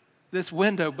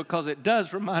window because it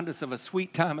does remind us of a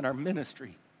sweet time in our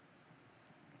ministry.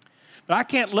 But I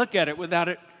can't look at it without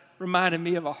it reminding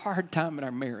me of a hard time in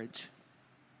our marriage.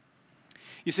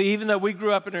 You see, even though we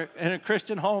grew up in a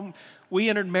Christian home, we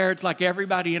entered marriage like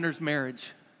everybody enters marriage.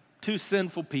 2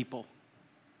 sinful people.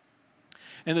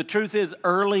 And the truth is,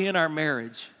 early in our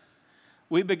marriage,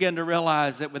 we began to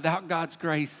realize that without God's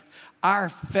grace, our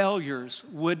failures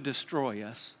would destroy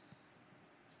us.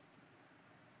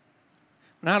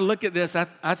 When I look at this,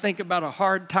 I think about a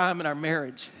hard time in our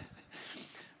marriage.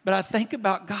 But I think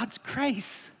about God's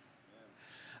grace.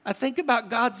 I think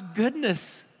about God's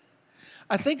goodness.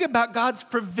 I think about God's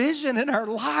provision in our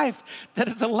life that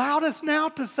has allowed us now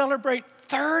to celebrate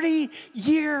 30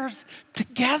 years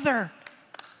together.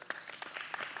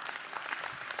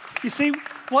 You see,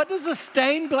 what does a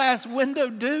stained glass window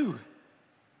do?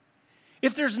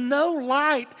 If there's no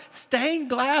light, stained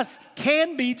glass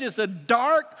can be just a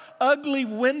dark, ugly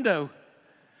window.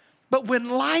 But when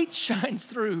light shines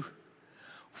through,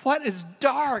 what is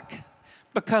dark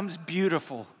becomes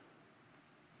beautiful.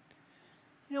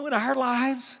 You know, in our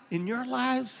lives, in your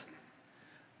lives,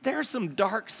 there are some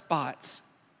dark spots.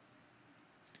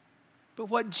 But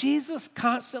what Jesus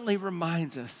constantly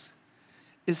reminds us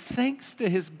is, thanks to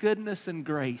his goodness and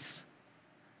grace,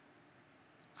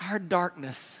 our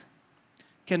darkness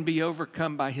can be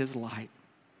overcome by his light.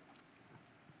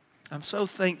 I'm so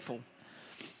thankful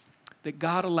that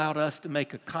God allowed us to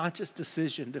make a conscious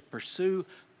decision to pursue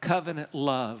covenant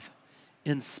love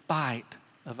in spite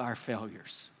of our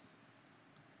failures.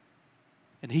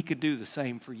 And he could do the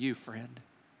same for you, friend.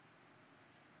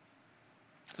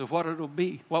 So what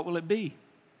will it be?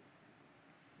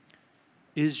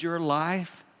 Is your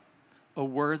life a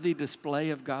worthy display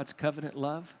of God's covenant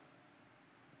love?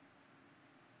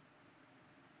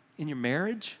 In your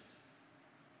marriage?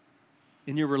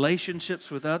 In your relationships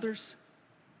with others?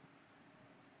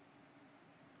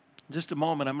 In just a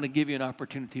moment, I'm going to give you an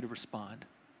opportunity to respond.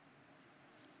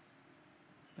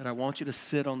 But I want you to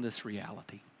sit on this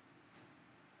reality.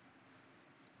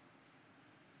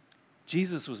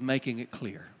 Jesus was making it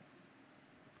clear.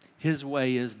 His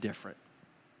way is different,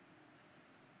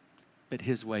 but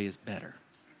his way is better.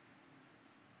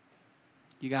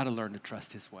 You got to learn to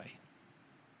trust his way.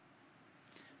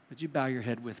 Would you bow your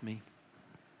head with me?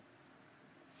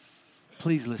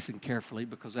 Please listen carefully,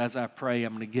 because as I pray,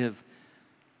 I'm going to give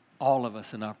all of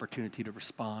us an opportunity to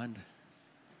respond.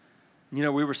 You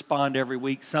know, we respond every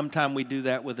week. Sometimes we do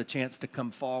that with a chance to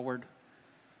come forward.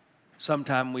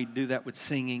 Sometimes we do that with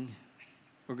singing.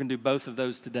 We're going to do both of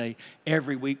those today.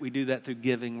 Every week we do that through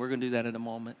giving. We're going to do that in a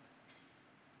moment.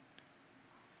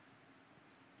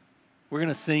 We're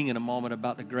going to sing in a moment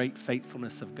about the great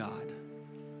faithfulness of God.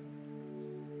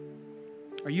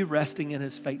 Are you resting in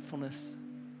his faithfulness?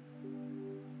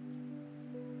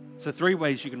 So 3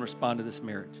 ways you can respond to this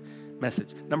message.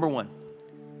 Number 1,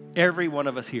 every one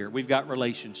of us here, we've got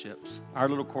relationships, our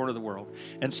little corner of the world.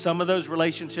 And some of those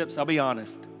relationships, I'll be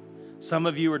honest, some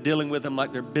of you are dealing with them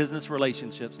like they're business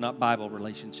relationships, not Bible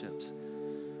relationships.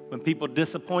 When people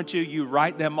disappoint you, you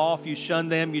write them off, you shun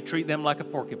them, you treat them like a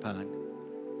porcupine.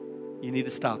 You need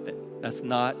to stop it. That's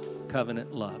not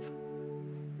covenant love.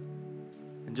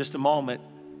 In just a moment,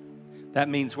 that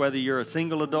means whether you're a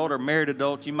single adult or married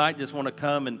adult, you might just want to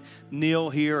come and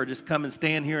kneel here or just come and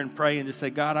stand here and pray and just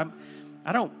say, God,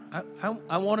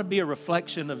 I want to be a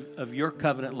reflection of your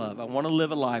covenant love. I want to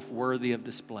live a life worthy of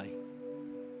display.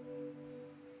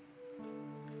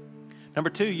 Number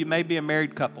 2, you may be a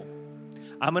married couple.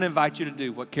 I'm going to invite you to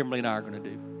do what Kimberly and I are going to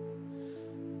do.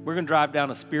 We're going to drive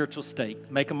down a spiritual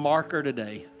stake, make a marker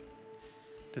today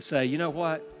to say, you know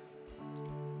what?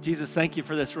 Jesus, thank you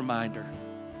for this reminder.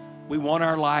 We want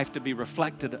our life to be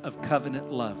reflected of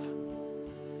covenant love.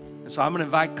 And so I'm going to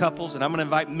invite couples and I'm going to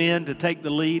invite men to take the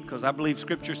lead, because I believe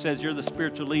Scripture says you're the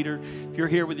spiritual leader. If you're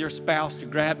here with your spouse, to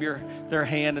grab their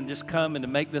hand and just come and to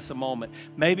make this a moment.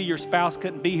 Maybe your spouse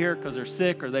couldn't be here because they're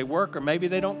sick or they work, or maybe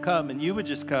they don't come, and you would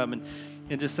just come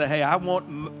and just say, hey, I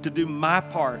want to do my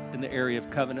part in the area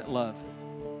of covenant love.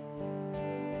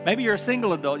 Maybe you're a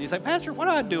single adult and you say, Pastor, what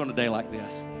do I do on a day like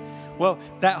this? Well,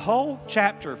 that whole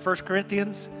chapter of 1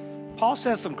 Corinthians, Paul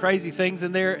says some crazy things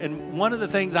in there, and one of the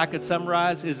things I could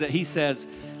summarize is that he says,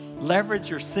 leverage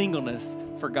your singleness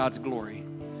for God's glory.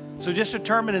 So just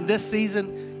determine in this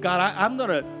season, God, I'm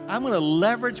gonna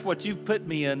leverage what you've put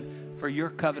me in for your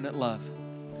covenant love.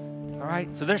 All right?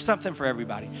 So there's something for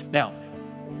everybody. Now,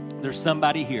 there's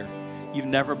somebody here. You've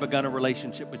never begun a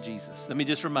relationship with Jesus. Let me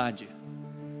just remind you,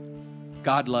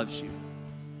 God loves you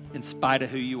in spite of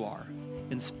who you are,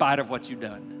 in spite of what you've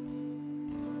done.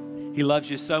 He loves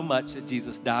you so much that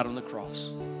Jesus died on the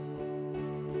cross.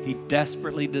 He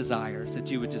desperately desires that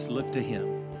you would just look to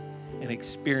him and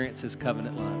experience his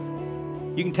covenant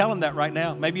love. You can tell him that right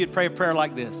now. Maybe you'd pray a prayer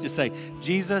like this. Just say,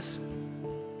 Jesus,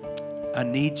 I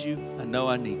need you. I know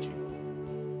I need you.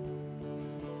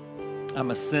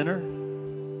 I'm a sinner.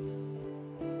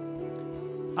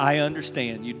 I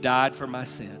understand you died for my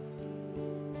sin.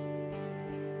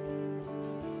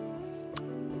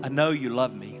 I know you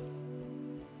love me.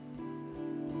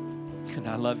 And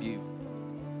I love you.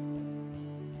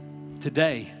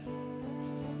 Today,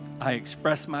 I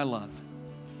express my love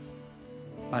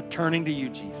by turning to you,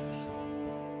 Jesus,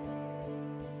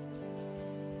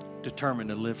 determined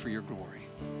to live for your glory.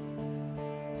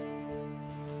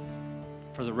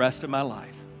 For the rest of my life,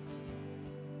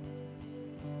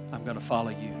 I'm going to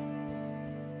follow you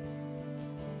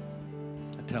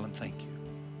and tell him thank you.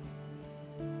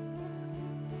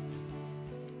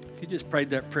 If you just prayed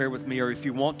that prayer with me, or if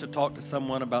you want to talk to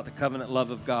someone about the covenant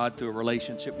love of God through a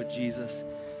relationship with Jesus,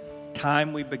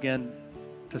 time we begin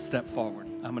to step forward.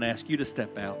 I'm going to ask you to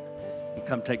step out and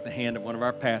come take the hand of one of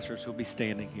our pastors who'll be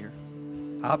standing here.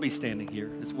 I'll be standing here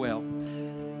as well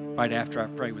right after I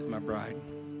pray with my bride.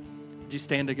 Would you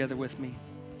stand together with me?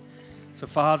 So,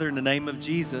 Father, in the name of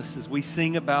Jesus, as we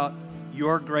sing about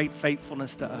your great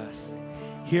faithfulness to us,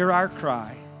 hear our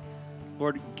cry.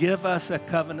 Lord, give us a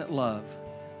covenant love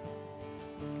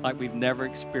like we've never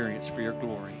experienced for your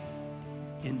glory.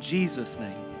 In Jesus'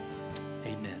 name,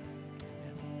 amen.